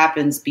form, it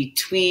happens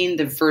between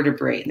the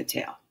vertebrae and the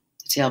tail.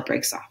 The tail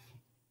breaks off.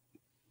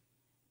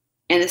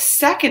 In the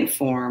second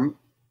form,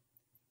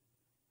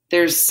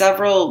 there's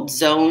several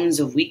zones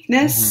of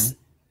weakness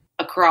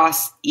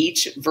across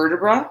each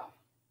vertebra.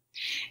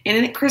 And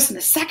in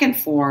the second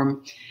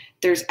form,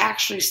 there's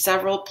actually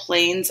several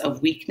planes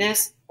of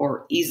weakness,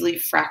 or easily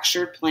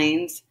fractured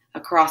planes,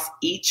 across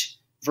each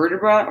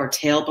vertebra or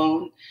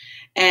tailbone.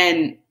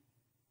 And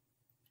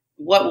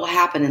what will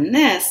happen in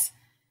this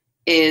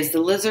is the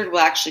lizard will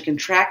actually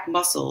contract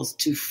muscles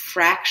to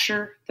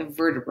fracture the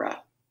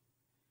vertebra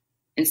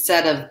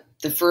instead of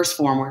the first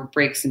form where it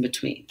breaks in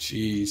between.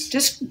 Jeez.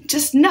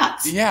 Just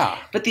nuts. Yeah.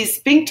 But these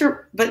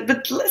sphincter, but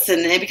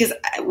listen, because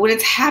when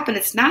it's happened,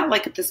 it's not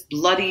like this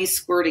bloody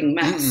squirting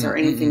mess or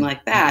anything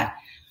like that.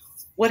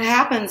 What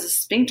happens is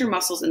sphincter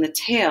muscles in the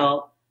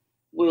tail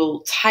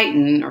will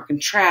tighten or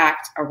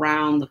contract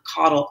around the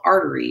caudal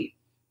artery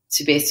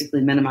to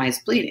basically minimize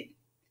bleeding.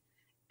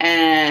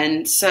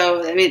 And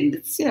so, I mean,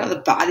 it's,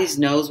 the body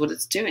knows what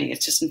it's doing.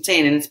 It's just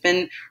insane. And it's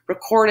been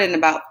recorded in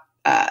about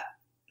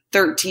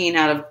 13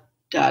 out of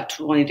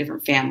 20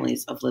 different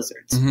families of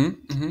lizards.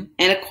 And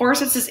of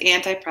course, it's this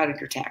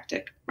anti-predator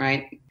tactic,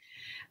 right?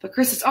 But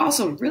Chris, it's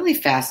also really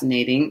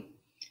fascinating.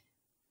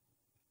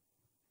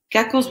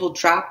 Geckos will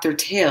drop their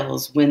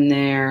tails when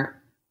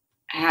they're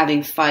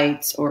having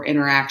fights or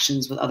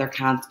interactions with other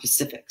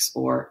conspecifics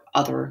or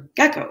other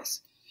geckos.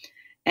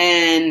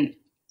 And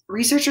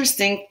researchers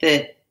think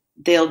that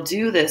they'll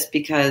do this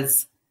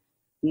because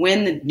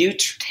when the new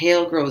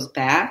tail grows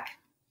back,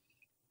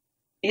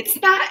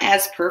 it's not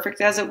as perfect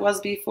as it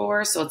was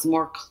before, so it's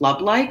more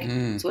club-like.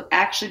 So it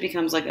actually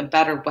becomes like a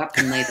better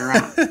weapon later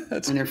on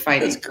when they're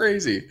fighting. That's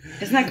crazy.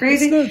 Isn't that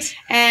crazy? That's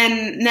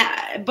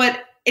nuts.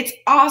 But it's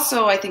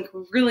also, I think,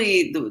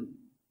 really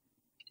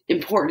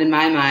important in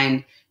my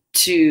mind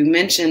to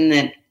mention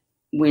that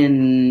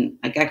when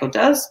a gecko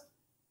does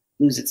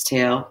lose its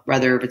tail,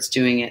 whether if it's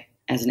doing it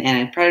as an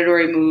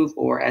anti-predatory move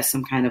or as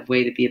some kind of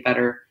way to be a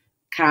better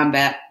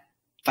combat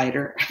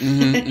fighter,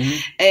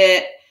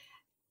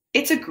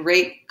 it's a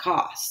great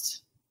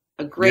cost.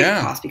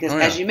 Cost because,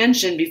 as you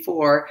mentioned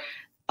before,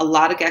 a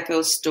lot of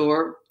geckos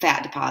store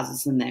fat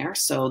deposits in there,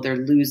 so they're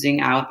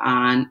losing out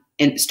on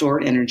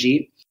stored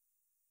energy.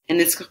 And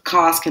this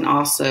cost can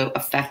also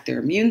affect their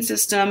immune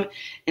system.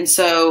 And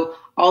so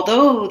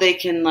although they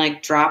can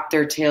drop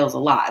their tails a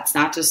lot, it's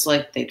not just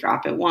like they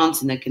drop it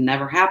once and it can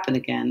never happen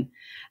again.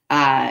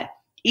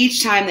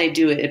 Each time they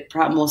do it, it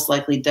most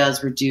likely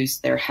does reduce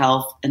their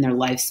health and their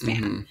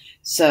lifespan.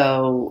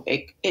 So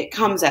it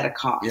comes at a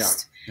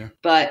cost.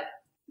 But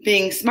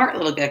being smart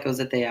little geckos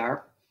that they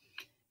are,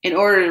 in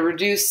order to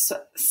reduce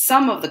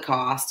some of the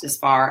cost as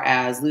far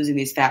as losing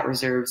these fat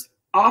reserves,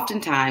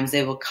 oftentimes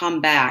they will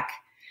come back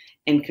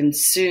and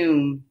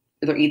consume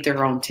or eat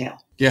their own tail.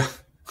 Yeah,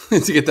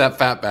 to get that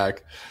fat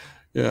back.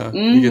 Yeah,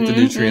 you get the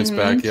nutrients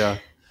back. Yeah.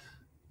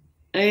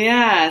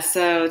 Yeah,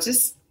 so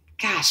just,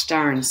 gosh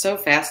darn, so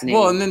fascinating.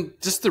 Well, and then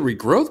just the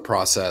regrowth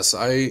process.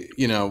 I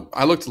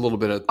looked a little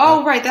bit at.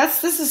 Oh, right.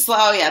 This is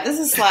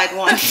slide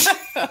one.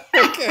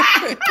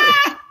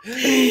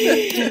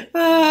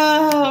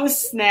 Oh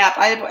snap!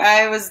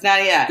 I was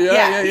not yet.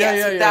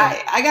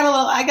 Yeah. I got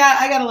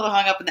a little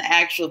hung up in the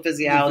actual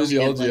physiology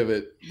of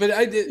it. But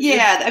I did.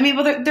 Yeah, I mean,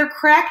 well, they're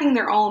cracking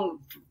their own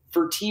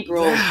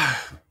vertebral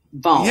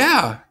bone.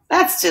 Yeah,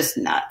 that's just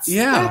nuts.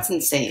 Yeah, that's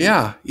insane.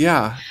 Yeah.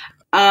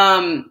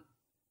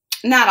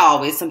 Not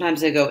always.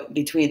 Sometimes they go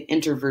between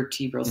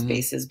intervertebral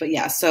spaces, but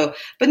yeah. So,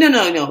 but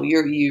no.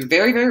 You're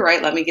very, very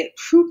right. Let me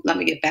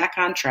get back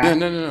on track. Yeah,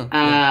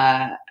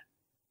 no.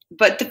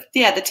 But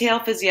the tail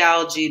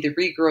physiology, the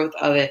regrowth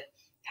of it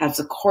has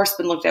of course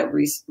been looked at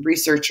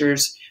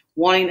researchers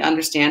wanting to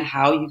understand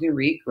how you can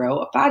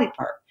regrow a body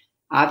part.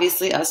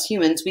 Obviously, us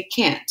humans, we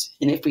can't,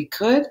 and if we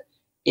could,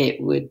 it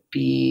would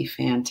be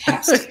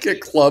fantastic. Like a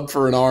club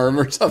for an arm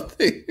or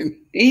something.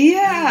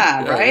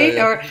 Yeah, right?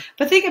 Yeah.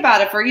 But think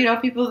about it for,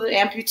 people with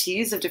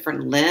amputees of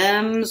different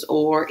limbs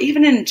or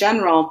even in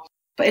general.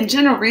 But in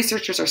general,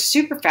 researchers are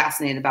super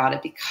fascinated about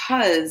it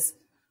because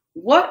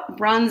what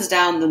runs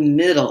down the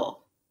middle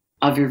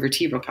of your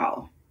vertebral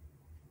column?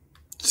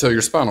 So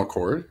your spinal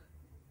cord.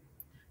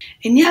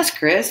 And yes,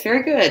 Chris,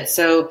 very good.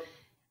 So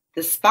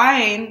the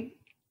spinal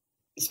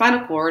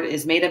cord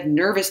is made of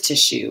nervous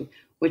tissue,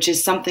 which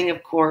is something,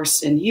 of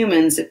course, in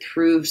humans that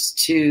proves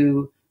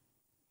to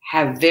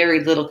have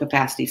very little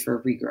capacity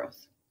for regrowth.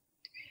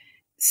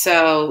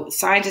 So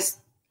scientists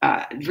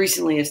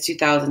recently, as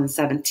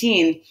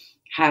 2017,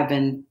 have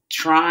been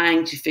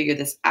trying to figure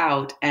this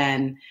out,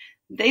 and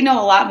they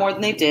know a lot more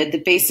than they did.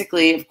 That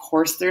basically, of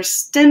course, there's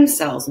stem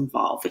cells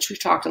involved, which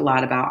we've talked a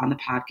lot about on the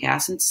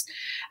podcast.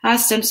 And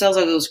stem cells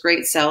are those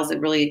great cells that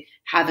really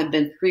haven't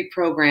been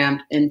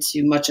pre-programmed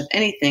into much of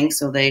anything,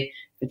 so they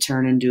could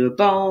turn into a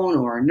bone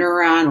or a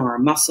neuron or a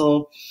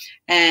muscle.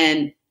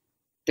 And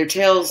their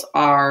tails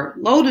are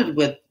loaded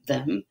with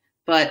them,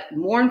 but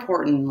more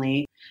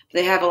importantly,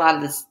 they have a lot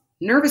of this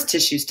nervous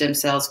tissue stem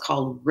cells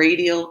called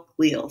radial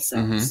glial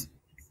cells.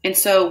 And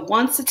so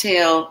once the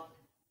tail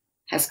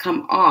has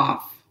come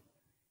off,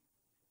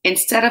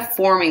 instead of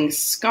forming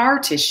scar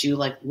tissue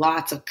like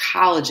lots of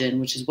collagen,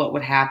 which is what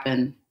would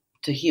happen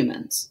to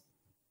humans,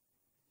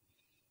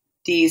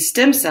 these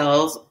stem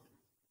cells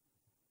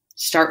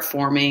start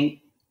forming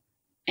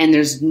and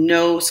there's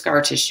no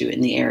scar tissue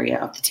in the area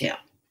of the tail,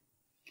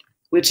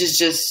 which is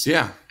just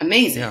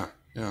amazing.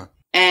 Yeah.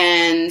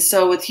 And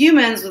so with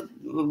humans,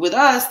 with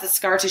us, the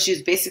scar tissue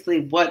is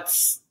basically what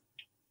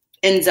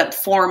ends up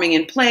forming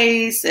in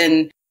place.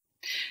 And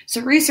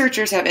so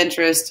researchers have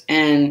interest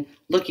in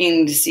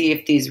looking to see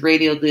if these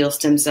radial glial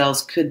stem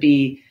cells could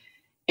be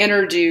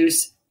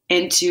introduced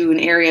into an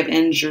area of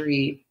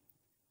injury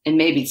and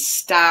maybe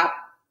stop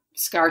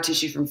scar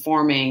tissue from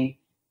forming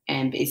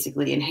and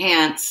basically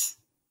enhance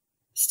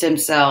stem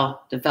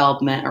cell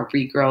development or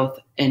regrowth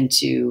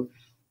into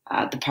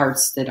the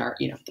parts that are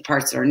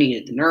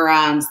needed, the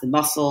neurons, the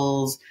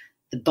muscles,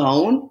 the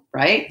bone,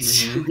 right?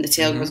 Mm-hmm. When the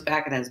tail grows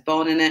back, it has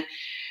bone in it.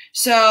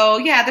 So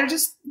yeah, they're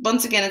just,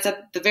 once again, it's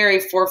at the very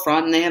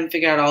forefront, and they haven't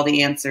figured out all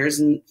the answers,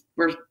 and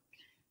we're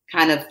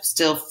kind of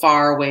still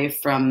far away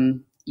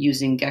from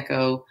using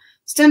gecko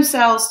stem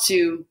cells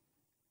to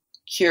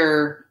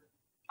cure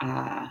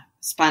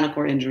spinal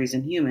cord injuries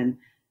in human.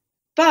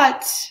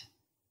 But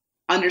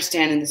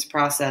understanding this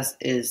process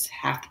is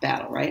half the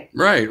battle, right?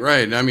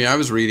 Right. I mean, I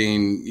was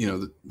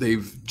reading,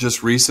 they've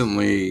just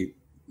recently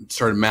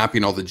started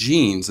mapping all the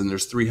genes, and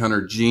there's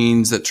 300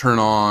 genes that turn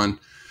on,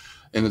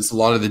 and it's a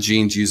lot of the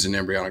genes used in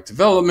embryonic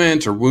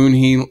development or wound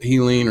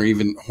healing or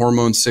even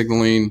hormone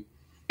signaling.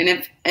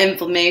 And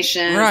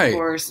inflammation, of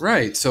course.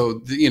 Right.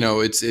 So,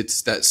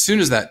 it's that as soon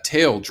as that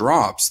tail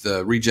drops,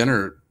 the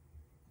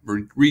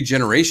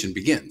regeneration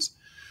begins.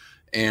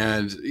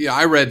 And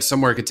I read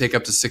somewhere it could take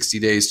up to 60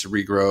 days to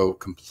regrow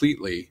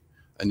completely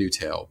a new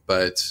tail.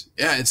 But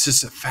yeah, it's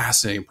just a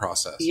fascinating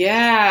process.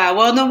 Yeah.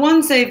 Well, the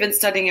ones they've been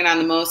studying it on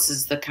the most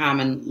is the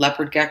common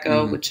leopard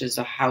gecko, which is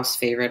a house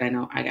favorite. I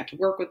know I got to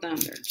work with them.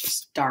 They're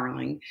just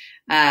darling.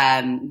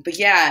 But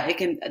yeah,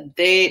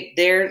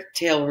 their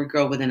tail will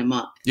regrow within a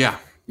month. Yeah.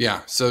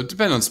 So it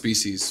depends on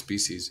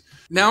species.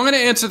 Now I'm going to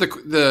answer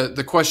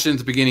the question at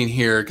the beginning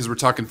here, because we're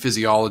talking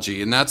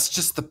physiology, and that's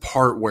just the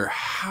part where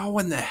how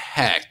in the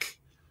heck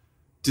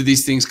do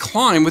these things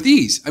climb with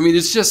ease? I mean,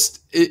 it's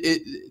just,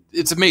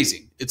 it's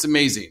amazing. It's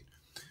amazing.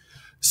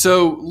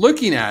 So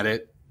looking at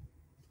it,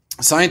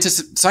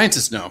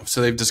 scientists know. So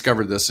they've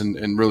discovered this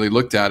and really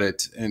looked at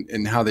it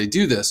and how they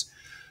do this.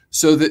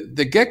 So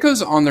the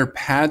geckos on their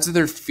pads of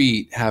their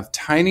feet have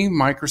tiny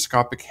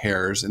microscopic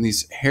hairs, and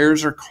these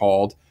hairs are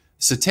called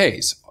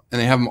setae,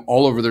 and they have them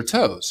all over their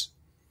toes.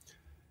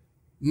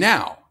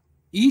 Now,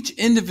 each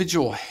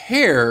individual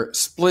hair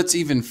splits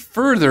even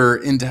further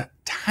into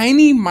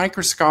tiny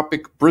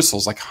microscopic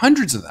bristles, like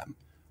hundreds of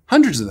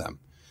them.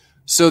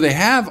 So they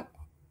have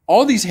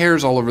all these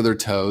hairs all over their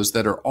toes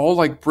that are all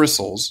like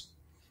bristles.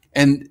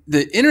 And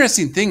the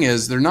interesting thing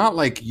is they're not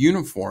like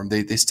uniform.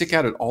 They stick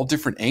out at all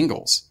different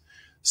angles.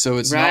 So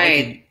it's not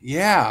like,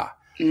 yeah.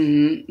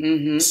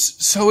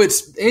 So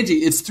it's, Angie,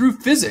 it's through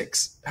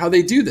physics how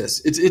they do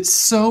this. It's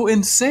so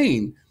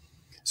insane.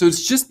 So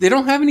it's just, they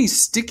don't have any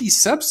sticky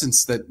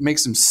substance that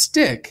makes them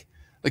stick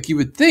like you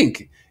would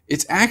think.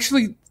 It's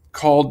actually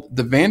called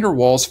the van der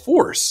Waals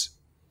force.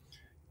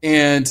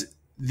 And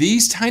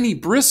these tiny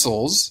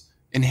bristles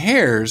and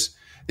hairs,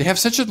 they have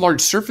such a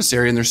large surface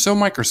area, and they're so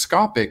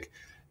microscopic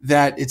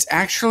that it's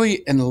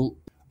actually an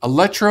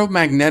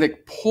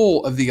electromagnetic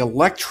pull of the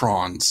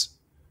electrons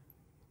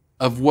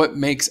of what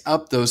makes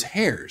up those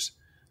hairs.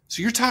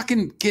 So you're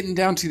talking getting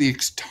down to the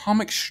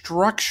atomic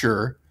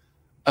structure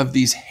of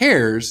these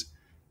hairs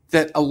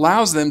that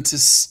allows them to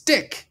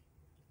stick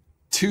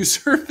to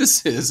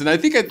surfaces. And I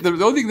think the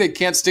only thing they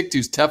can't stick to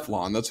is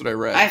Teflon. That's what I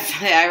read.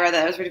 I read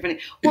that. It was pretty funny.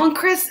 Well, and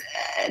Chris,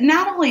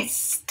 not only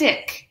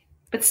stick,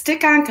 but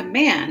stick on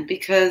command,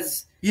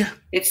 because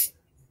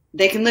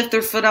they can lift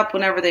their foot up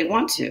whenever they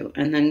want to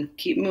and then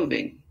keep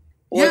moving.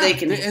 Or they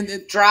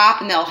can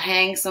drop, and they'll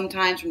hang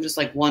sometimes from just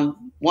like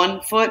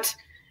one foot.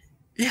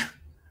 Yeah.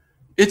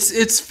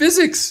 It's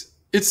physics.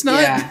 It's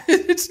not. Yeah.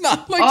 It's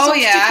not like. Oh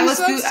yeah, I was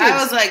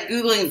like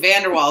Googling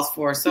van der Waals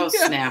force. So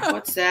snap.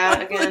 What's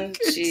that again?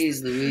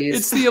 Jeez Louise.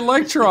 It's the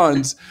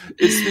electrons.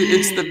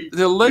 it's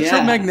the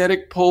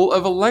electromagnetic pull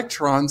of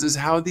electrons is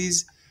how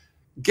these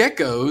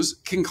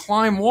geckos can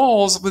climb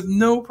walls with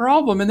no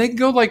problem, and they can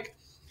go like.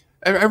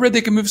 I read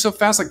they can move so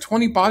fast, like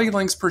 20 body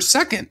lengths per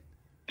second.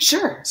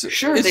 Sure.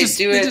 They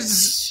do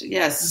it.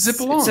 Yes.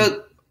 Zip along.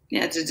 So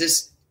to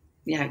just.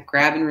 Yeah,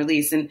 grab and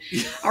release. And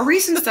a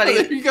recent study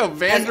there you go.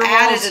 Van der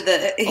added Waals,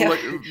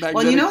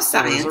 to the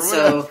science.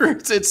 So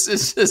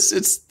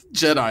it's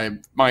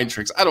Jedi mind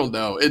tricks. I don't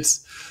know.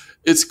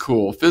 It's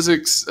cool.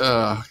 Physics,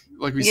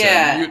 like we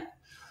said,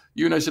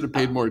 you and I should have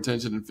paid more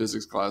attention in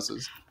physics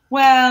classes.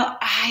 Well,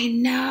 I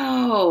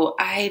know.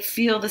 I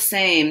feel the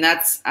same.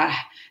 That's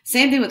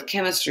same thing with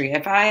chemistry.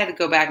 If I had to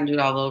go back and do it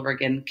all over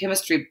again,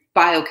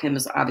 biochem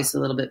is obviously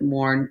a little bit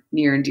more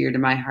near and dear to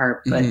my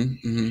heart, but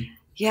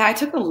yeah, I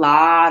took a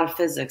lot of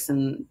physics,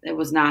 and it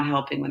was not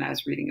helping when I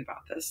was reading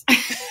about this.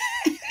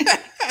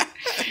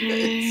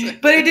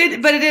 But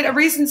it did. A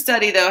recent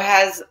study, though,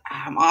 has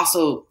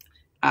also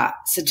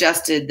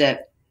suggested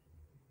that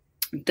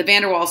the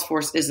van der Waals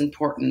force is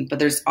important, but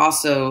there's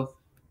also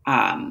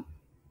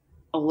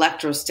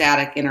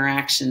electrostatic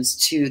interactions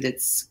too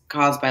that's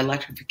caused by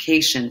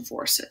electrification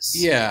forces.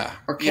 Yeah.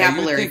 Or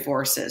capillary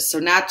forces. So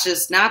not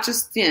just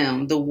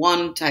the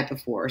one type of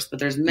force, but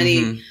there's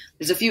many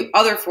there's a few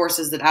other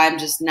forces that I'm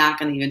just not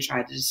going to even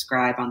try to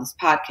describe on this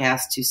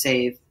podcast to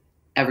save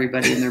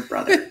everybody and their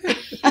brother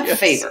a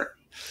favor.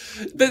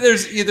 But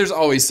there's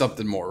always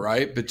something more,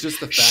 right? But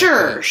just the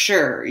fact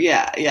Sure.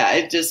 Yeah.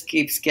 It just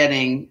keeps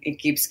getting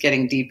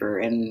deeper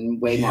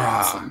and way more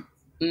awesome.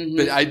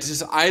 But I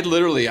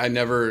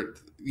never,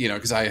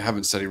 because I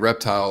haven't studied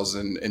reptiles,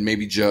 and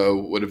maybe Joe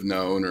would have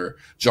known or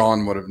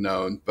John would have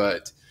known.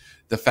 But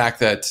the fact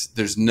that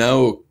there's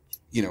no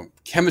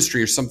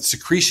chemistry or some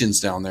secretions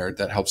down there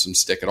that helps them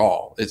stick at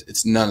all.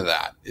 It's none of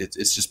that.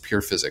 It's just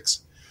pure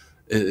physics.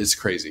 It's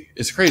crazy.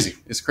 It's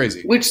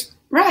crazy. Which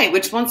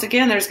once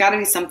again, there's got to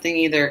be something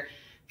either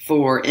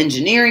for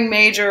engineering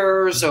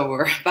majors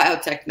or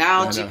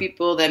biotechnology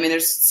people.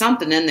 There's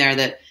something in there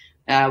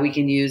that we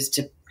can use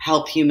to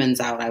help humans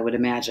out, I would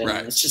imagine.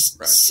 Right. It's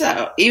just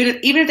so, even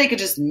if they could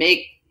just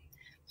make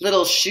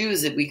little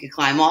shoes that we could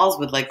climb walls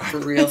with, like for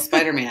real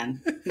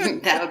Spider-Man,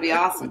 that would be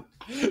awesome.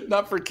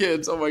 Not for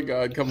kids. Oh my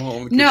God, come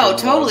home. No,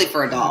 totally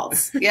for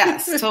adults.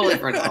 Yes, totally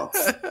for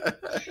adults.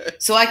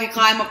 So I could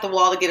climb up the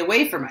wall to get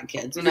away from my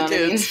kids. You know what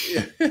I mean?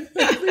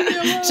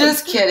 Yeah.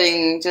 Just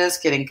kidding.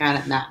 Kind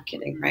of not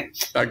kidding,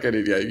 right? Not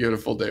kidding. Yeah, you get a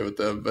full day with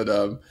them. But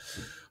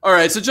all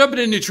right. So jumping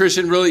into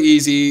nutrition, really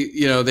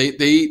easy. They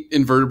eat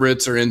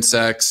invertebrates or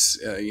insects.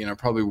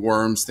 Probably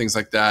worms, things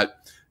like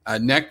that.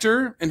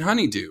 Nectar and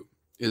honeydew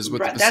is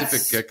what the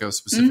Pacific Gecko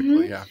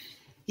specifically. Mm-hmm. Yeah.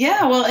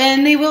 Yeah, well,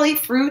 and they will eat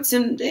fruits,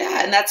 and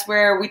that's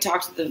where we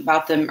talked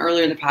about them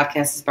earlier in the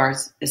podcast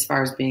as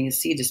far as being a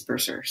seed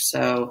disperser.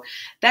 So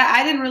that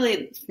I didn't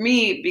really, for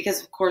me,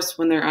 because of course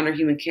when they're under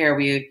human care,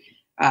 we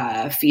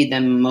feed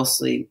them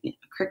mostly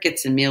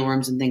crickets and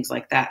mealworms and things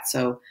like that.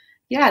 So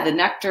yeah, the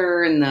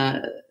nectar and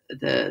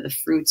the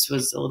fruits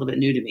was a little bit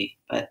new to me,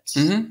 but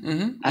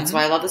that's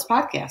why I love this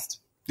podcast.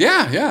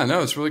 Yeah,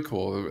 no, it's really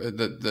cool.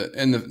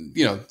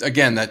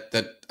 Again,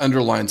 that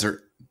underlines their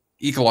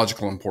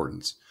ecological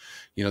importance.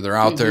 They're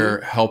out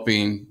there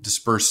helping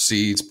disperse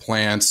seeds,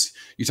 plants.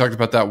 You talked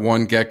about that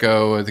one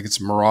gecko. I think it's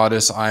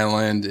Mauritius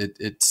Island.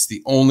 It's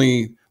the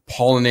only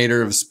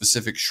pollinator of a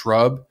specific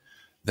shrub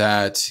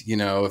that,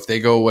 if they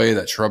go away,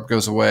 that shrub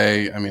goes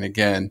away.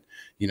 Again,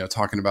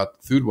 talking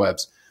about food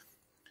webs.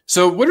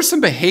 So what are some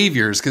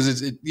behaviors?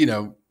 Because it's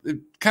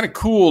kind of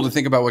cool to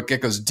think about what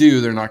geckos do.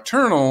 They're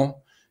nocturnal.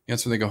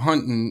 That's when they go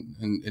hunting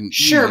and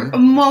sure,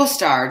 eating.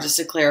 Most are, just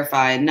to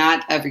clarify,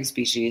 not every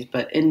species,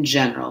 but in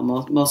general,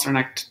 most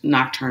are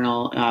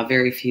nocturnal.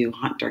 Very few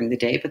hunt during the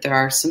day, but there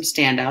are some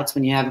standouts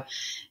when you have,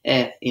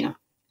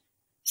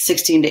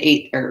 16 to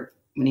 8, or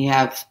when you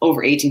have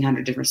over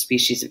 1,800 different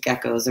species of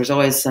geckos. There's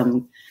always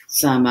some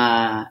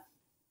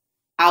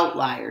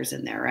outliers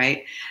in there,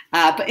 right?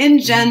 But in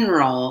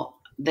general,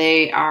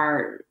 they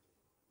are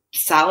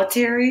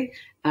solitary.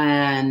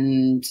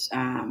 And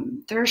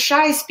they're a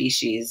shy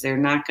species. They're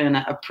not going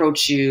to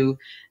approach you.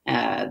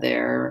 And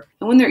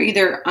when they're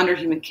either under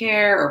human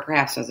care or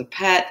perhaps as a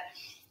pet,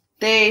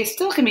 they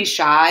still can be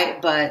shy,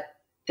 but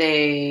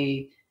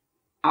they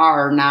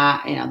are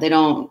not, they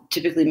don't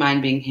typically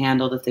mind being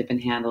handled if they've been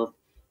handled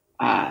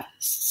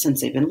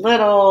since they've been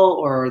little,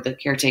 or the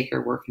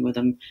caretaker working with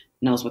them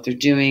knows what they're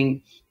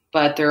doing.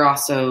 But they're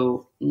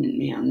also,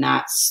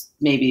 not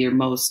maybe your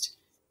most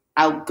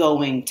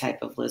outgoing type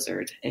of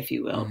lizard, if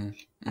you will.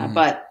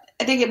 But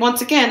I think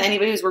once again,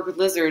 anybody who's worked with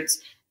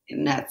lizards,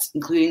 and that's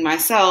including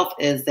myself,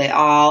 is they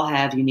all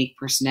have unique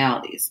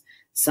personalities.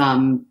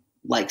 Some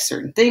like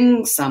certain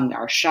things, some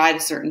are shy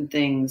to certain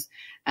things,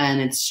 and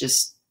it's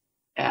just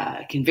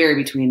can vary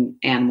between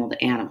animal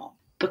to animal.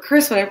 But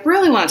Chris, what I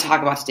really want to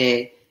talk about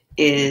today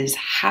is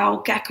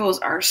how geckos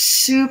are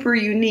super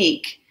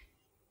unique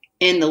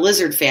in the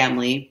lizard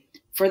family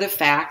for the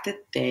fact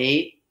that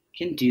they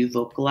can do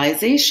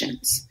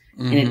vocalizations.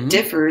 And it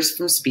differs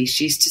from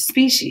species to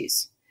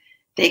species.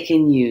 They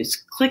can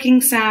use clicking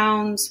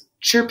sounds,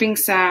 chirping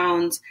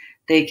sounds.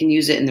 They can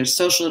use it in their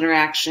social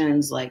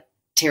interactions, like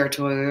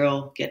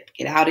territorial, get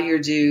out of here,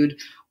 dude,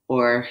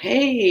 or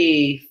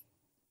hey,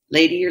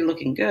 lady, you're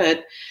looking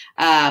good,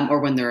 or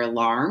when they're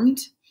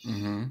alarmed.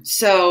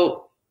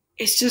 So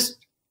it's just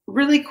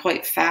really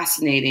quite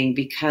fascinating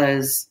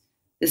because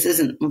this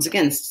isn't, once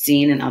again,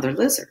 seen in other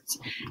lizards.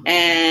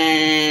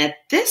 And at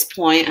this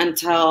point,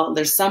 until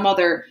there's some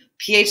other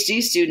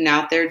PhD student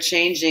out there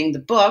changing the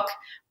book,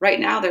 right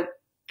now they're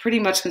pretty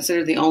much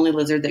considered the only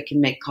lizard that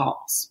can make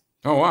calls.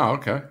 Oh, wow.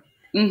 Okay.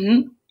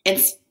 And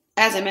as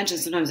I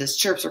mentioned, sometimes it's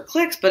chirps or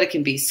clicks, but it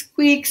can be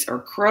squeaks or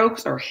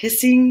croaks or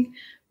hissing,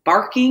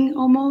 barking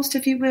almost,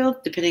 if you will,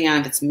 depending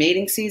on if it's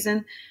mating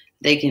season.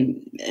 They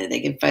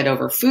can fight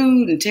over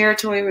food and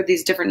territory with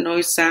these different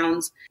noise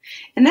sounds.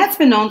 And that's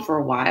been known for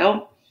a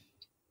while.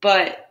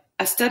 But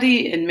a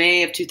study in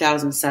May of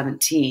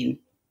 2017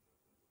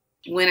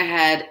 went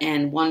ahead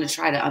and wanted to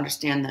try to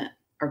understand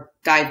or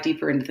dive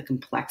deeper into the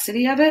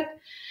complexity of it.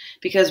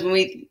 Because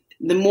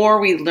the more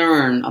we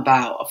learn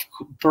about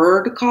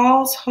bird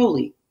calls,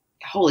 holy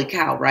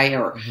cow, right?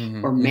 Or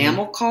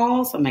mammal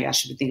calls. Oh my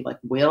gosh, you would think of like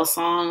whale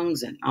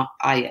songs and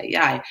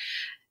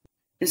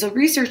And so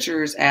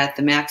researchers at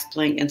the Max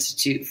Planck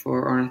Institute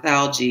for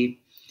Ornithology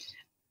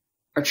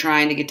are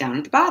trying to get down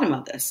at the bottom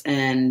of this.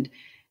 And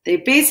they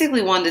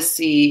basically wanted to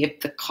see if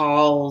the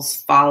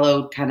calls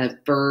followed kind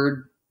of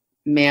bird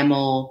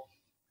mammal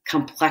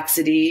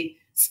complexity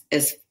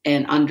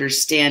and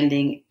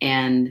understanding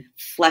and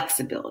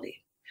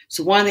flexibility.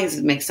 So one of the things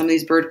that makes some of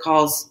these bird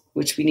calls,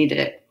 which we need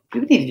to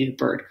do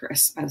bird,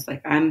 Chris. I was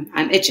like, I'm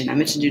itching.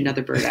 I'm itching to do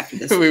another bird after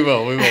this. We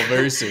will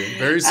very soon.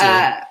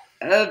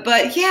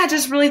 But yeah,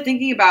 just really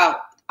thinking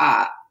about,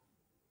 I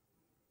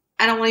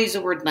I don't want to use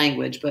the word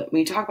language, but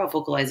when you talk about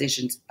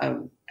vocalizations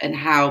and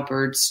how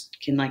birds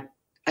can like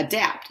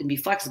adapt and be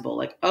flexible,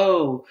 like,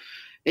 oh,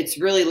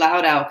 it's really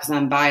loud out because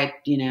I'm by,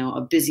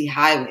 a busy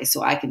highway.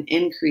 So I can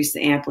increase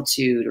the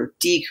amplitude or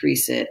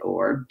decrease it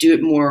or do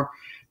it more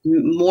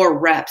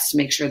reps to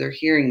make sure they're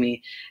hearing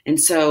me. And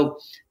so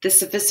this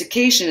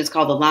sophistication is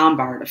called the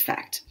Lombard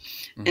effect.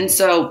 Mm-hmm. And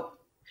so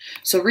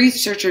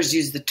researchers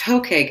use the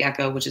tokay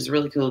gecko, which is a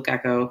really cool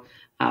gecko,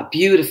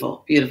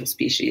 beautiful, beautiful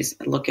species.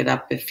 Look it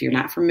up if you're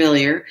not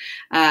familiar.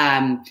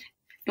 And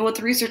what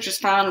the researchers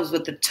found was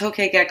that the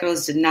tokay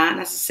geckos did not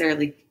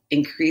necessarily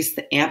increase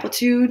the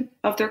amplitude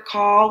of their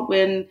call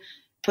when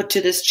put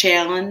to this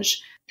challenge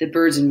that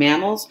birds and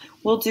mammals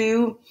will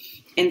do.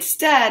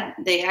 Instead,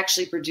 they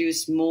actually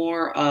produce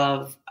more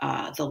of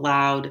the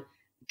loud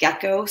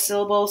gecko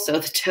syllable. So the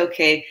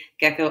tokay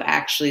gecko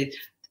actually,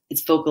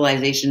 its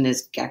vocalization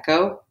is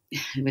gecko,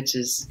 which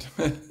is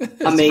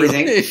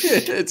amazing.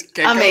 It's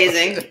gecko.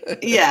 Amazing.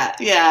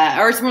 Yeah.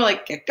 Or it's more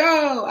like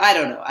gecko. I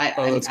don't know.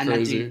 That's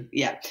crazy.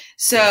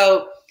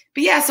 So,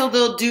 but yeah, so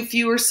they'll do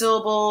fewer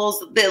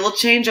syllables. They'll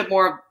change up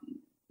more of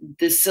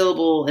the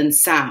syllable and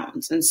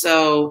sounds. And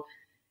so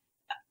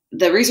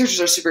the researchers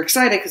are super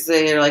excited because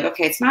they're like,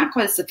 okay, it's not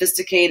quite as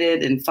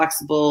sophisticated and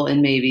flexible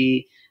and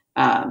maybe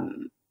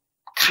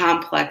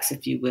complex,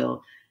 if you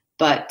will,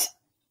 but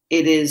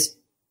it is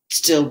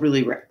still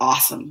really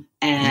awesome.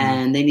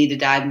 And they need to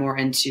dive more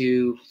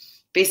into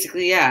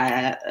basically,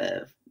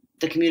 the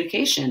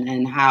communication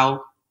and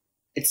how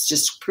it's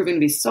just proving to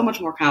be so much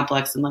more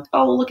complex and like,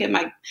 oh, look at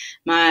my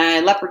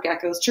leopard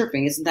geckos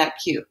chirping. Isn't that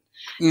cute?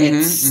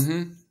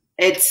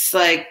 It's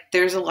like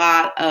there's a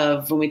lot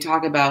of, when we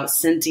talk about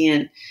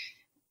sentient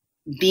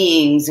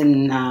beings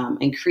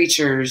and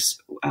creatures,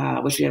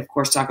 which we of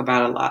course talk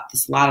about a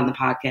lot on the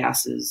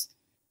podcast is.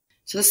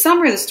 So the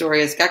summary of the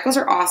story is geckos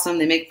are awesome.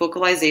 They make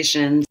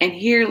vocalizations. And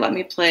here, let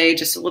me play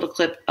just a little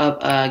clip of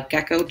a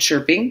gecko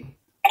chirping.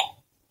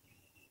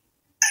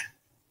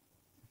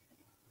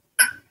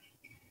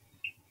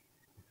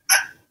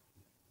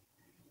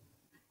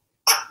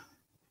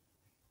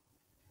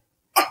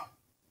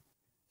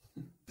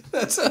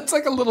 That sounds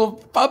like a little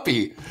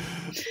puppy.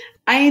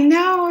 I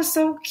know,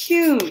 so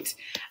cute.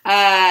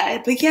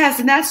 But yes,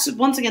 and that's,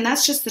 once again,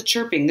 that's just the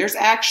chirping. There's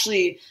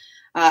actually,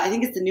 I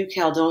think it's the New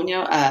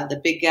Caledonia,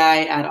 the big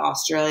guy out of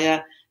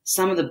Australia,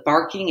 some of the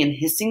barking and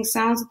hissing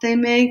sounds that they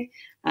make.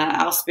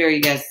 I'll spare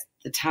you guys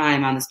the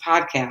time on this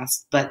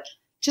podcast, but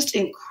just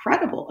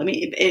incredible. I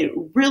mean, it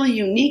really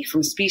unique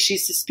from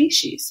species to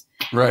species.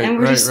 Right. And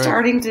we're just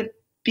starting to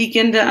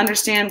begin to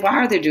understand why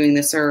are they doing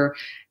this or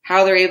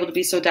how they're able to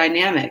be so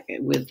dynamic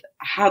with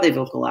how they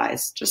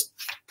vocalize. Just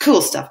cool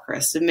stuff,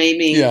 Chris. It made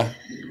me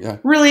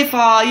really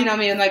fall,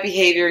 with my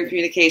behavior and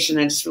communication.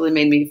 It just really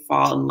made me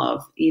fall in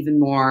love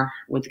even more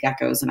with the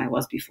geckos than I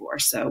was before.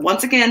 So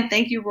once again,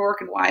 thank you,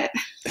 Rourke and Wyatt.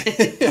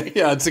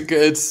 Yeah,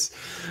 it's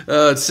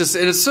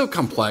so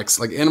complex.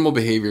 Like animal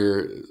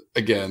behavior,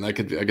 again, that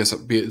could, I guess,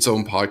 be its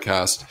own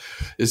podcast.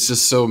 It's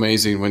just so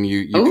amazing when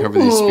you cover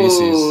these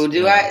species.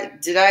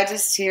 Did I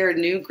just hear a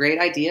new great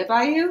idea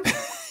by you?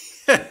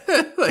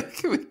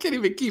 Like we can't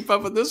even keep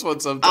up with this one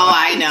sometimes. Oh,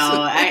 I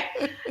know.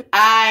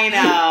 I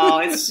know.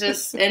 It's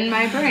just in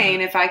my brain.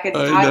 If I could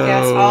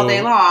podcast all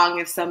day long,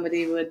 if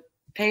somebody would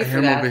pay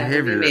for that, that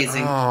would be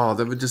amazing. Oh,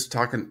 that would just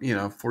talking,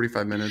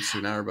 45 minutes to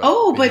an hour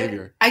about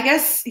behavior. But I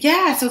guess,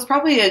 so it's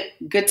probably a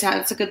good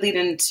time. It's a good lead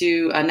in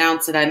to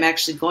announce that I'm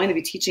actually going to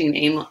be teaching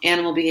an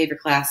animal behavior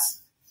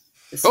class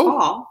this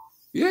fall.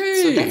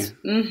 Yay! So that's,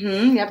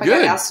 I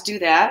got asked to do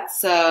that.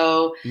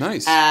 So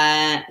nice.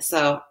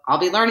 So I'll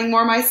be learning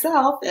more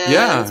myself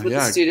with the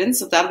students.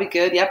 So that'll be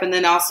good. Yep. And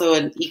then also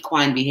an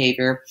equine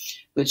behavior,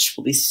 which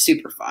will be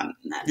super fun.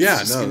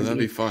 That'd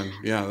be fun.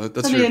 Yeah,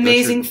 that'll be an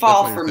amazing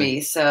fall for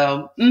me.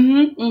 So,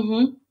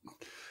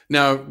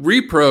 Now,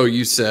 Repro,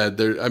 you said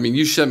there. I mean,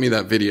 you sent me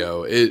that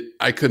video.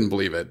 I couldn't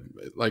believe it.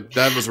 Like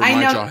that was where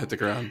my jaw hit the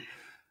ground.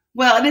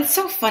 Well, and it's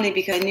so funny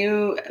because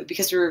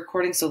we were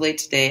recording so late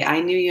today,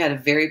 I knew you had a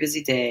very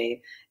busy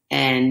day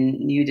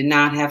and you did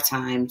not have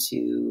time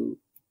you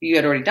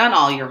had already done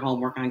all your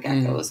homework on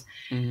geckos.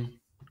 Mm-hmm.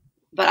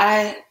 But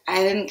I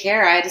didn't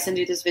care. I had to send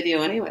you this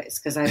video anyways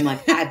because I'm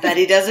like, I bet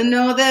he doesn't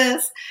know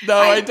this. No,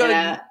 I don't.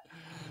 Nope.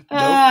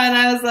 And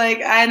I was like,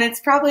 and it's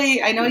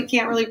probably, I know he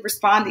can't really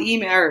respond to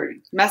email or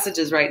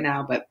messages right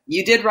now, but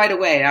you did right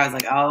away. And I was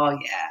like, oh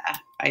yeah,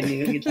 I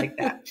knew he'd like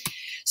that.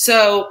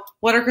 So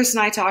what are Chris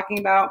and I talking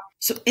about?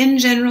 So in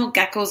general,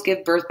 geckos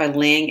give birth by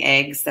laying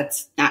eggs.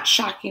 That's not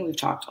shocking. We've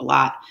talked a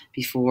lot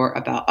before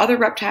about other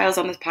reptiles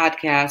on this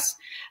podcast.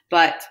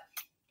 But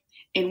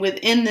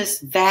within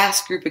this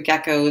vast group of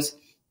geckos,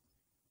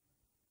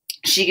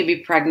 she can be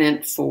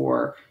pregnant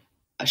for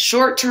a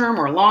short term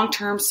or long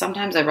term.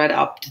 Sometimes I read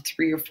up to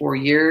 3 or 4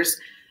 years.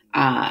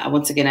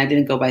 Once again, I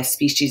didn't go by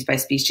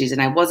species,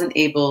 and I wasn't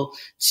able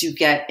to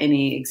get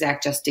any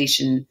exact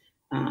gestation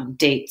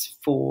dates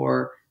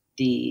for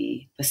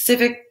the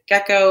Pacific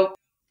Gecko.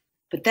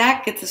 But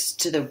that gets us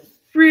to the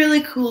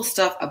really cool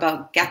stuff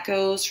about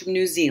geckos from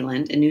New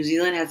Zealand. And New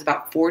Zealand has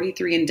about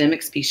 43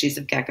 endemic species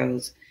of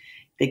geckos.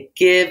 They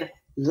give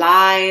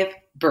live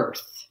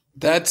birth.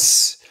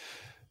 That's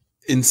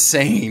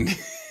insane.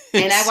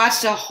 And I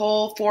watched a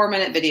whole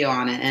 4-minute video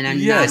on it, and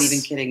I'm not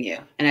even kidding you.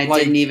 And I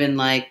didn't even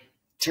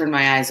turn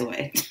my eyes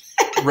away.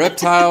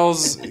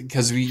 Reptiles,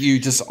 because you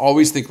just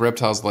always think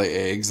reptiles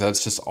lay eggs.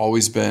 That's just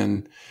always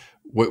been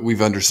what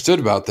we've understood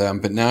about them.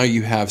 But now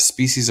you have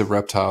species of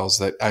reptiles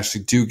that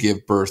actually do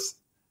give birth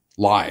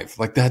live.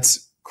 Like,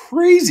 that's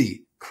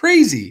crazy.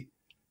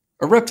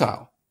 A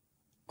reptile.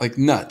 Like,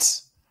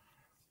 nuts.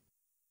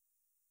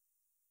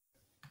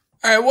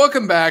 All right,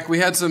 welcome back. We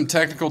had some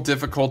technical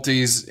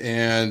difficulties,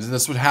 and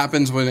that's what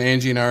happens when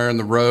Angie and I are on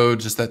the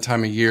road, just that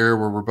time of year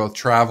where we're both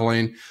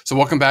traveling. So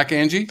welcome back,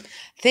 Angie.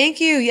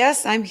 Thank you.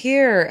 Yes, I'm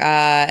here.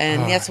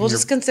 And yes, we'll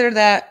just consider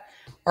that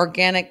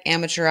organic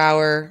amateur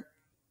hour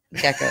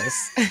Geckos.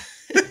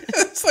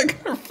 It's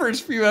like our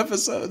first few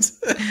episodes.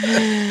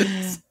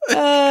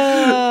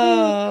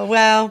 Oh,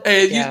 well.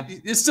 Hey, yeah.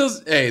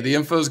 The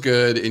info's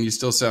good, and you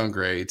still sound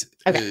great.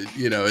 Okay.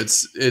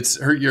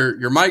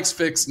 Your mic's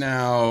fixed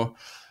now.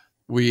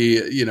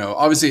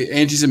 Obviously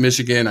Angie's in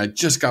Michigan. I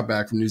just got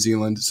back from New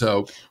Zealand,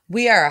 so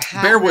we are a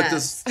hot bear mess. with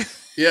us.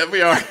 Yeah,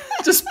 we are.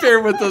 Just bear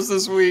with us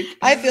this week.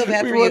 I feel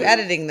bad for you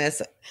editing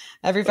this.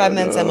 Every 5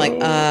 minutes, I'm like,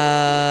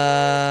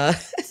 I'm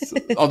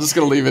just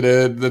gonna leave it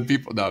in.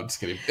 No, I'm just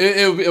kidding.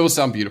 It will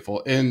sound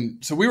beautiful. And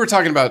so we were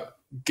talking about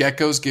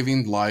geckos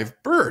giving live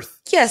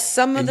birth. Yes,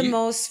 some of the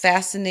most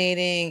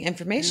fascinating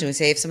information. We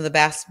save some of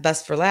the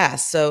best for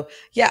last. So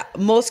yeah,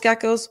 most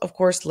geckos, of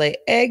course, lay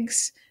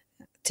eggs,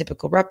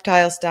 typical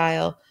reptile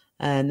style,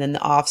 and then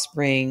the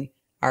offspring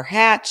are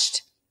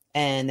hatched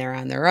and they're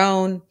on their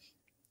own.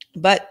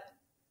 But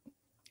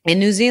in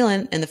New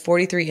Zealand, and the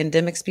 43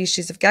 endemic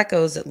species of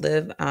geckos that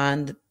live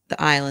on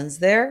the islands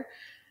there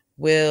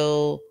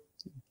will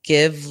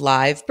give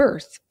live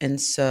birth.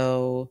 And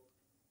so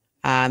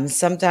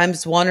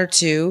sometimes one or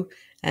two.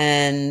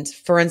 And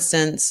for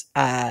instance,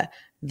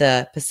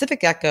 the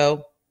Pacific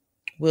Gecko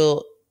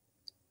will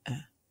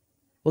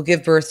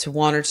give birth to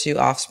one or two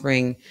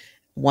offspring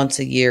once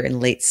a year in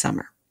late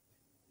summer.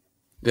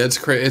 Yeah, it's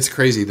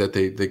crazy that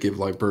they give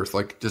live birth.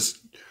 Like, just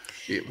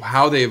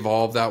how they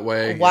evolved that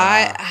way.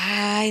 Why?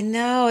 I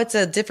know it's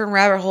a different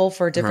rabbit hole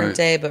for a different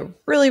day, but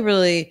really,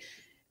 really,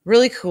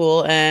 really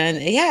cool.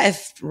 And yeah,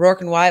 if Rourke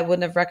and Wyatt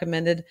wouldn't have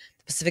recommended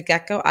the Pacific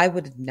Gecko, I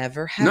would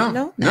never have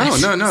known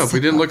that. No. If we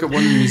didn't look at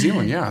one in New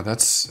Zealand,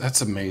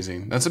 that's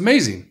amazing. That's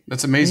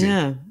amazing.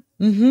 Yeah.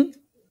 Mm-hmm.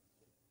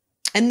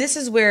 And this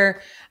is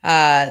where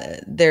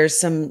there's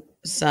some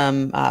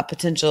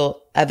potential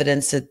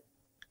evidence that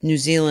New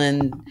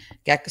Zealand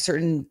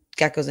certain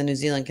geckos in New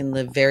Zealand can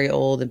live very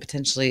old and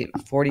potentially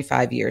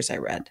 45 years, I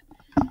read.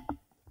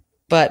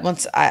 But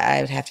once I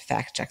would have to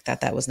fact check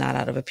that. That was not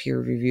out of a peer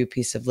review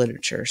piece of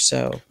literature.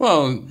 So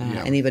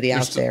anybody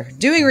out there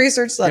doing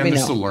research, let me know.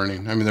 They're still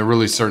learning. I mean, they're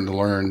really starting to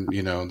learn,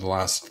 the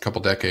last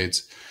couple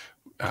decades,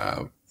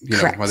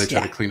 Correct, why they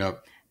try to clean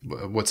up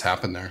what's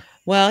happened there.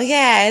 Well,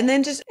 yeah. And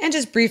then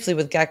just briefly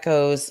with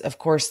geckos, of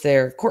course,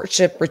 their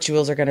courtship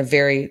rituals are going to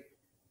vary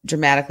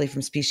dramatically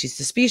from species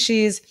to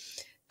species,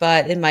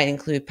 but it might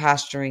include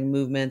posturing,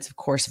 movements. Of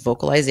course,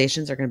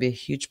 vocalizations are going to be a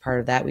huge part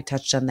of that. We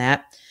touched on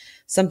that.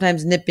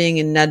 Sometimes nipping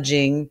and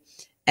nudging,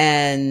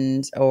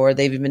 or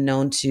they've even been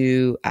known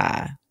to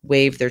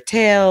wave their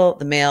tail.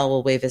 The male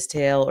will wave his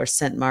tail or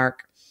scent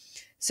mark.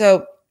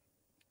 So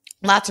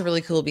lots of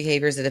really cool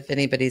behaviors that if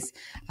anybody's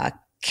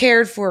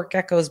cared for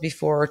geckos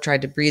before or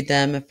tried to breed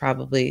them,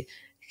 probably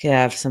could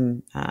have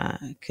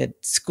could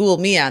school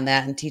me on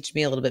that and teach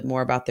me a little bit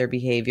more about their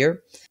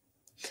behavior.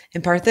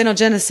 And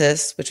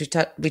parthenogenesis, which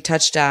we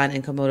touched on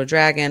in Komodo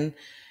dragon,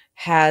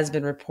 has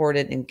been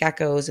reported in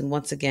geckos. And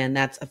once again,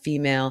 that's a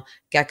female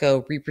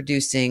gecko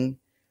reproducing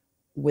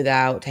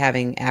without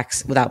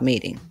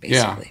mating,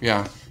 basically.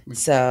 Yeah.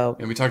 So,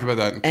 we talked about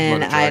that in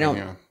and Komodo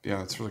dragon.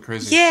 Yeah, it's really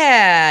crazy.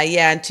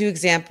 Yeah. And two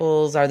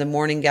examples are the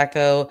mourning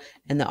gecko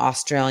and the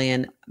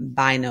Australian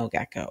bino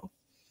gecko.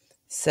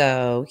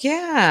 So,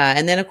 yeah.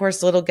 And then, of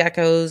course, little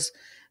geckos,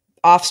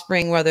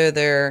 offspring, whether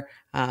they're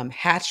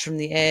hatched from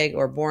the egg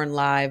or born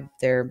live,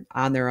 they're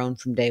on their own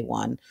from day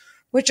one,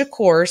 which, of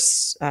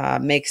course,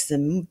 makes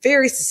them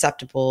very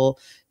susceptible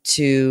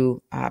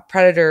to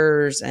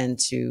predators and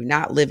to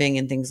not living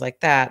and things like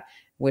that,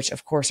 which,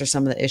 of course, are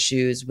some of the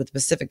issues with the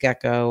Pacific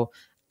gecko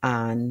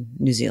on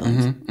New Zealand.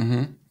 Mm-hmm,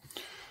 mm-hmm.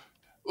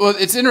 Well,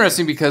 it's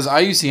interesting because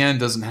IUCN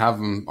doesn't have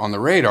them on the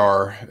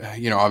radar.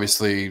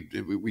 Obviously,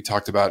 we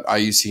talked about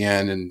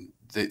IUCN, and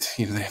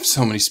they have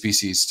so many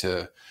species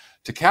to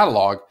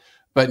catalog,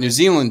 but New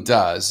Zealand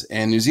does,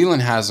 and New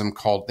Zealand has them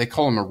they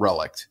call them a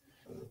relict.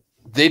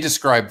 They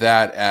describe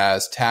that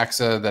as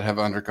taxa that have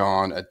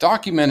undergone a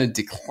documented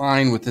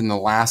decline within the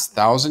last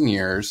 1,000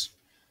 years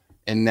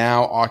and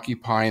now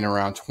occupying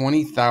around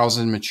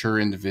 20,000 mature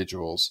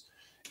individuals.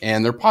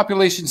 And their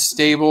population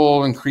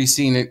stable,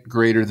 increasing at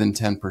greater than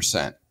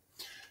 10%.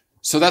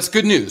 So that's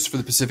good news for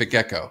the Pacific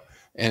gecko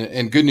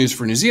and good news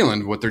for New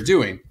Zealand, what they're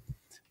doing.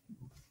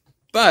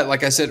 But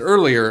like I said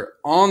earlier,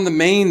 on the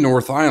main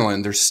North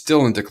Island, they're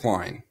still in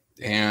decline.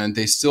 And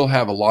they still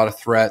have a lot of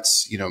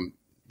threats.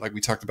 like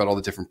we talked about all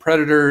the different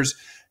predators,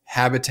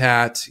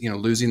 habitat,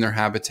 losing their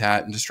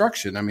habitat and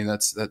destruction. I mean,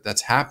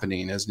 that's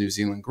happening as New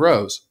Zealand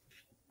grows.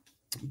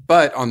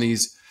 But on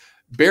these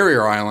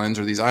barrier islands,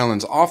 or these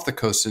islands off the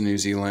coast of New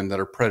Zealand that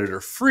are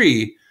predator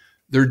free,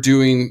 they're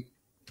doing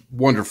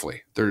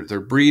wonderfully.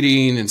 They're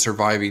breeding and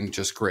surviving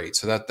just great.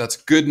 So that's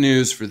good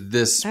news for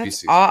this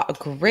species.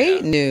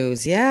 Great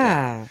news.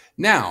 Yeah.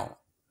 Now,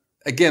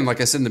 again,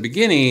 like I said in the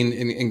beginning,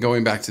 and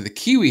going back to the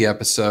kiwi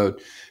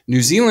episode,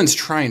 New Zealand's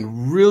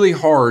trying really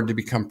hard to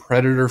become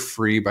predator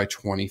free by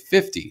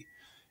 2050.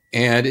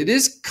 And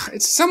it's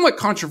somewhat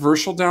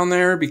controversial down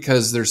there,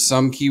 because there's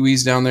some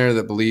Kiwis down there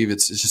that believe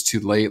it's just too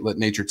late, let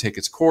nature take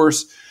its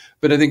course.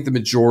 But I think the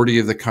majority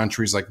of the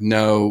country is like,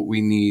 no, we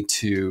need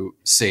to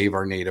save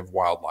our native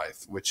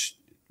wildlife, which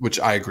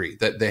I agree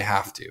that they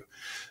have to.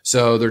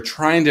 So they're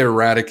trying to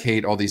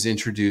eradicate all these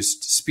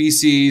introduced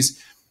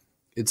species.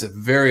 It's a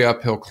very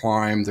uphill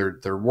climb.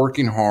 They're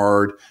working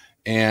hard,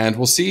 and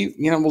we'll see.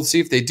 We'll see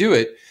if they do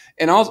it.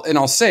 And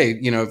I'll say,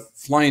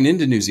 flying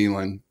into New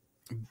Zealand,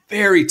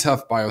 very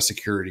tough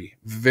biosecurity,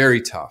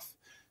 very tough.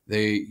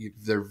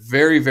 They're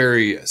very,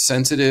 very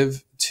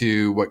sensitive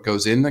to what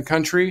goes in the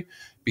country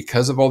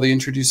because of all the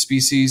introduced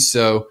species.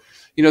 So,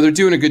 they're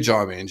doing a good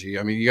job, Angie.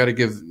 I mean, you got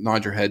to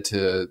nod your head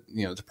to,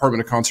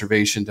 Department of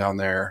Conservation down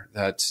there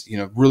that's,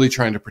 really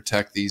trying to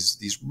protect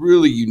these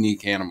really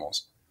unique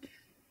animals.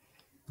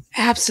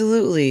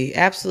 Absolutely.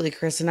 Absolutely,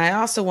 Chris. And I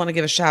also want to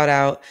give a shout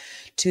out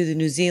to the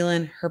New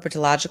Zealand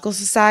Herpetological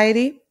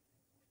Society.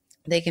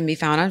 They can be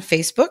found on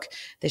Facebook.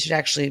 They should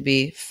actually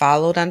be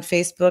followed on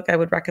Facebook, I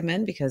would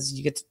recommend, because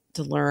you get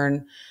to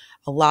learn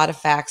a lot of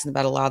facts and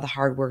about a lot of the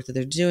hard work that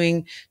they're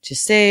doing to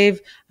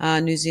save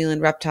New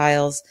Zealand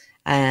reptiles.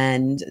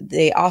 And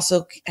they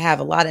also have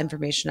a lot of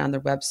information on their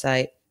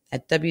website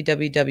at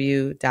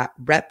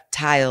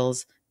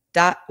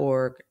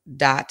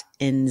www.reptiles.org.nz.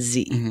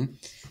 Mm-hmm.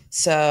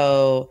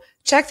 So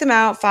check them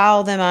out,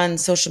 follow them on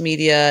social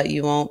media.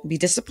 You won't be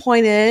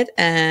disappointed,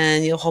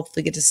 and you'll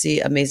hopefully get to see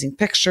amazing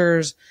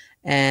pictures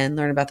and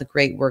learn about the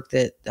great work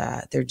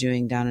that they're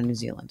doing down in New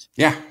Zealand.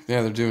 Yeah,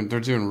 they're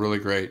doing really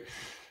great.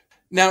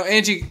 Now,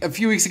 Angie, a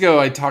few weeks ago,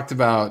 I talked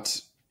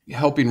about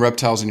helping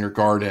reptiles in your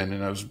garden,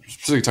 and I was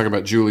specifically talking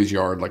about Julie's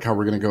yard, like how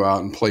we're going to go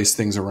out and place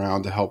things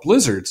around to help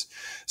lizards.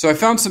 So I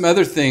found some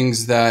other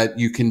things that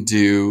you can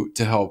do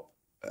to help,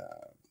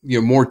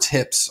 more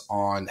tips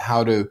on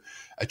how to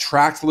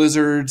attract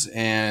lizards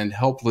and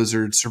help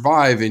lizards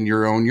survive in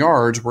your own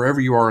yards,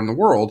 wherever you are in the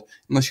world,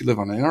 unless you live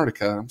on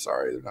Antarctica. I'm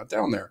sorry, they're not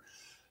down there.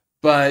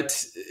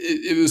 But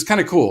it was kind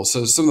of cool.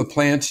 So some of the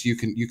plants you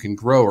can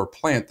grow or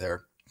plant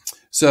there.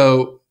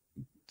 So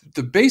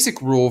the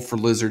basic rule for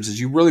lizards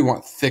is you really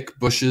want thick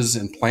bushes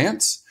and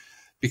plants,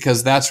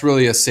 because that's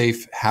really a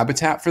safe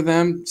habitat for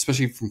them,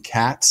 especially from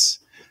cats.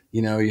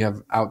 You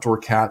have outdoor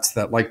cats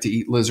that like to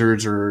eat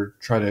lizards or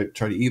try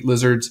to eat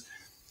lizards.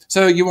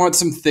 So you want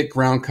some thick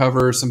ground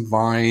cover, some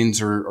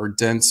vines or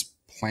dense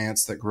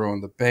plants that grow on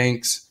the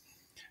banks.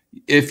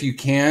 If you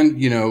can,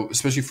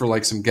 especially for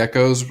like some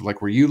geckos,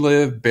 like where you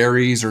live,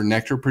 berries or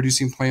nectar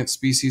producing plant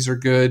species are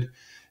good.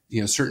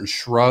 Certain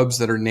shrubs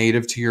that are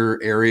native to your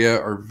area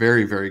are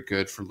very, very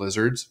good for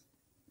lizards.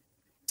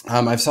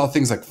 I saw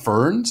things like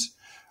ferns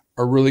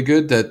are really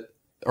good,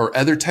 or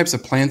other types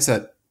of plants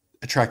that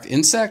attract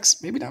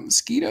insects, maybe not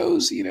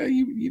mosquitoes.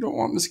 You don't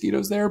want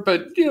mosquitoes there,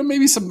 but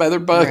maybe some other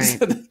bugs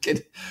that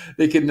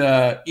they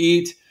can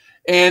eat.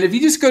 And if you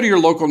just go to your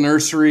local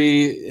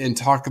nursery and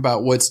talk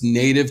about what's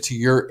native to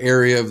your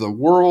area of the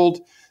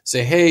world,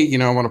 say, hey,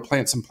 I want to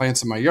plant some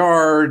plants in my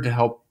yard to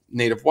help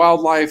native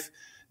wildlife,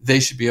 they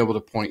should be able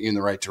to point you in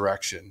the right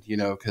direction,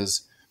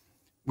 because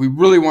we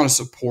really want to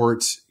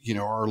support,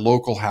 our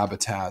local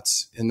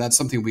habitats. And that's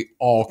something we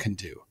all can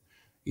do.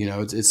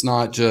 It's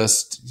not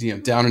just,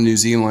 down in New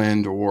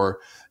Zealand or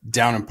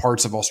down in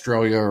parts of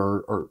Australia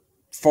or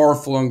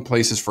far-flung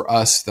places for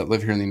us that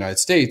live here in the United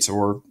States,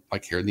 or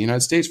like here in the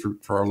United States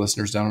for our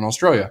listeners down in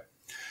Australia.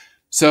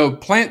 So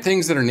plant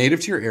things that are native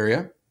to your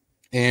area,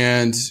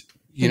 and,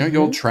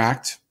 you'll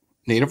attract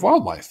native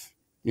wildlife,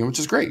 which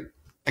is great.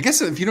 I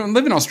guess if you don't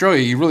live in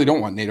Australia, you really don't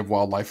want native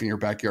wildlife in your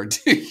backyard,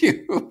 do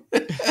you?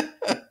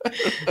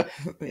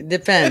 It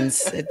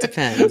depends.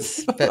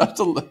 But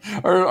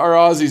our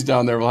Aussies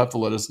down there will have to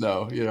let us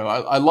know.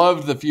 I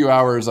loved the few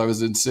hours I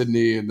was in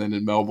Sydney and then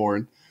in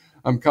Melbourne.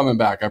 I'm coming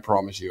back. I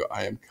promise you.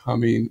 I am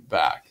coming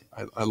back.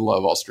 I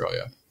love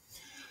Australia.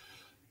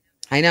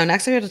 I know.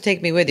 Next time you have to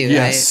take me with you.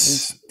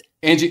 Yes.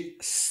 Angie.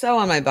 So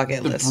on my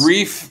bucket list. The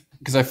brief,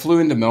 because I flew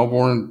into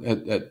Melbourne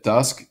at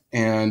dusk,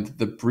 and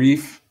the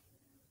brief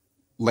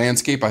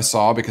landscape I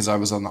saw, because I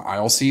was on the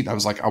aisle seat, I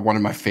was like, I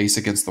wanted my face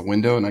against the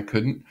window and I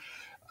couldn't.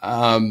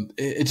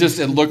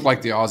 It looked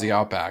like the Aussie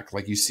outback,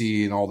 like you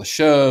see in all the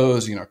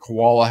shows,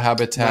 koala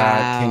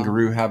habitat,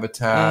 kangaroo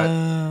habitat.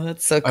 Oh,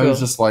 that's so cool. I was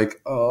just like,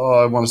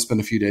 I want to spend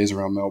a few days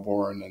around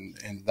Melbourne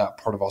and that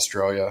part of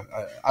Australia.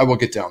 I will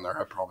get down there.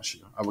 I promise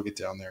you, I will get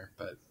down there.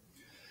 But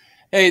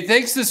hey,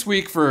 thanks this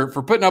week for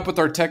putting up with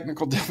our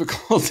technical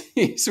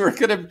difficulties.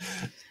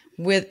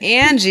 With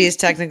Angie's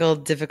technical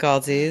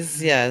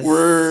difficulties, yes.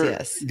 We're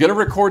going to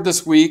record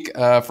this week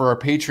for our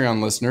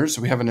Patreon listeners.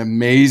 So we have an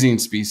amazing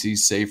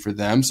species saved for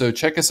them. So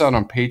check us out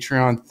on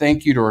Patreon.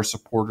 Thank you to our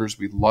supporters.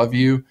 We love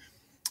you.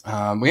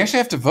 We actually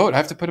have to vote. I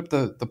have to put up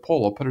the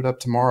poll. I'll put it up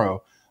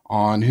tomorrow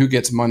on who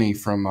gets money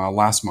from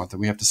last month. And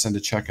we have to send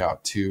a check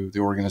out to the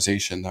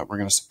organization that we're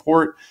going to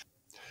support.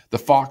 The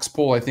Fox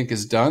poll, I think,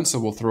 is done. So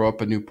we'll throw up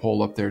a new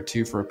poll up there,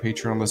 too, for our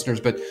Patreon listeners.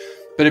 But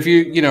if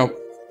you know,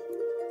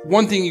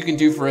 one thing you can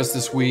do for us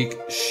this week,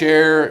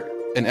 share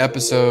an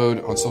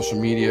episode on social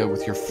media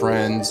with your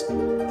friends.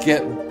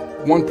 Get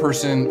one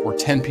person or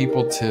 10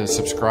 people to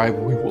subscribe.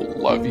 We will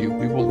love you.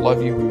 We will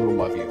love you. We will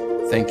love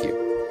you. Thank you.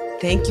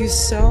 Thank you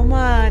so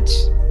much.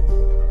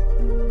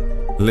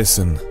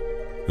 Listen,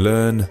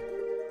 learn,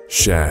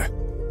 share.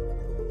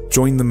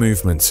 Join the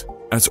movement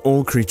at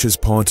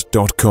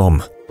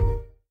allcreaturespod.com.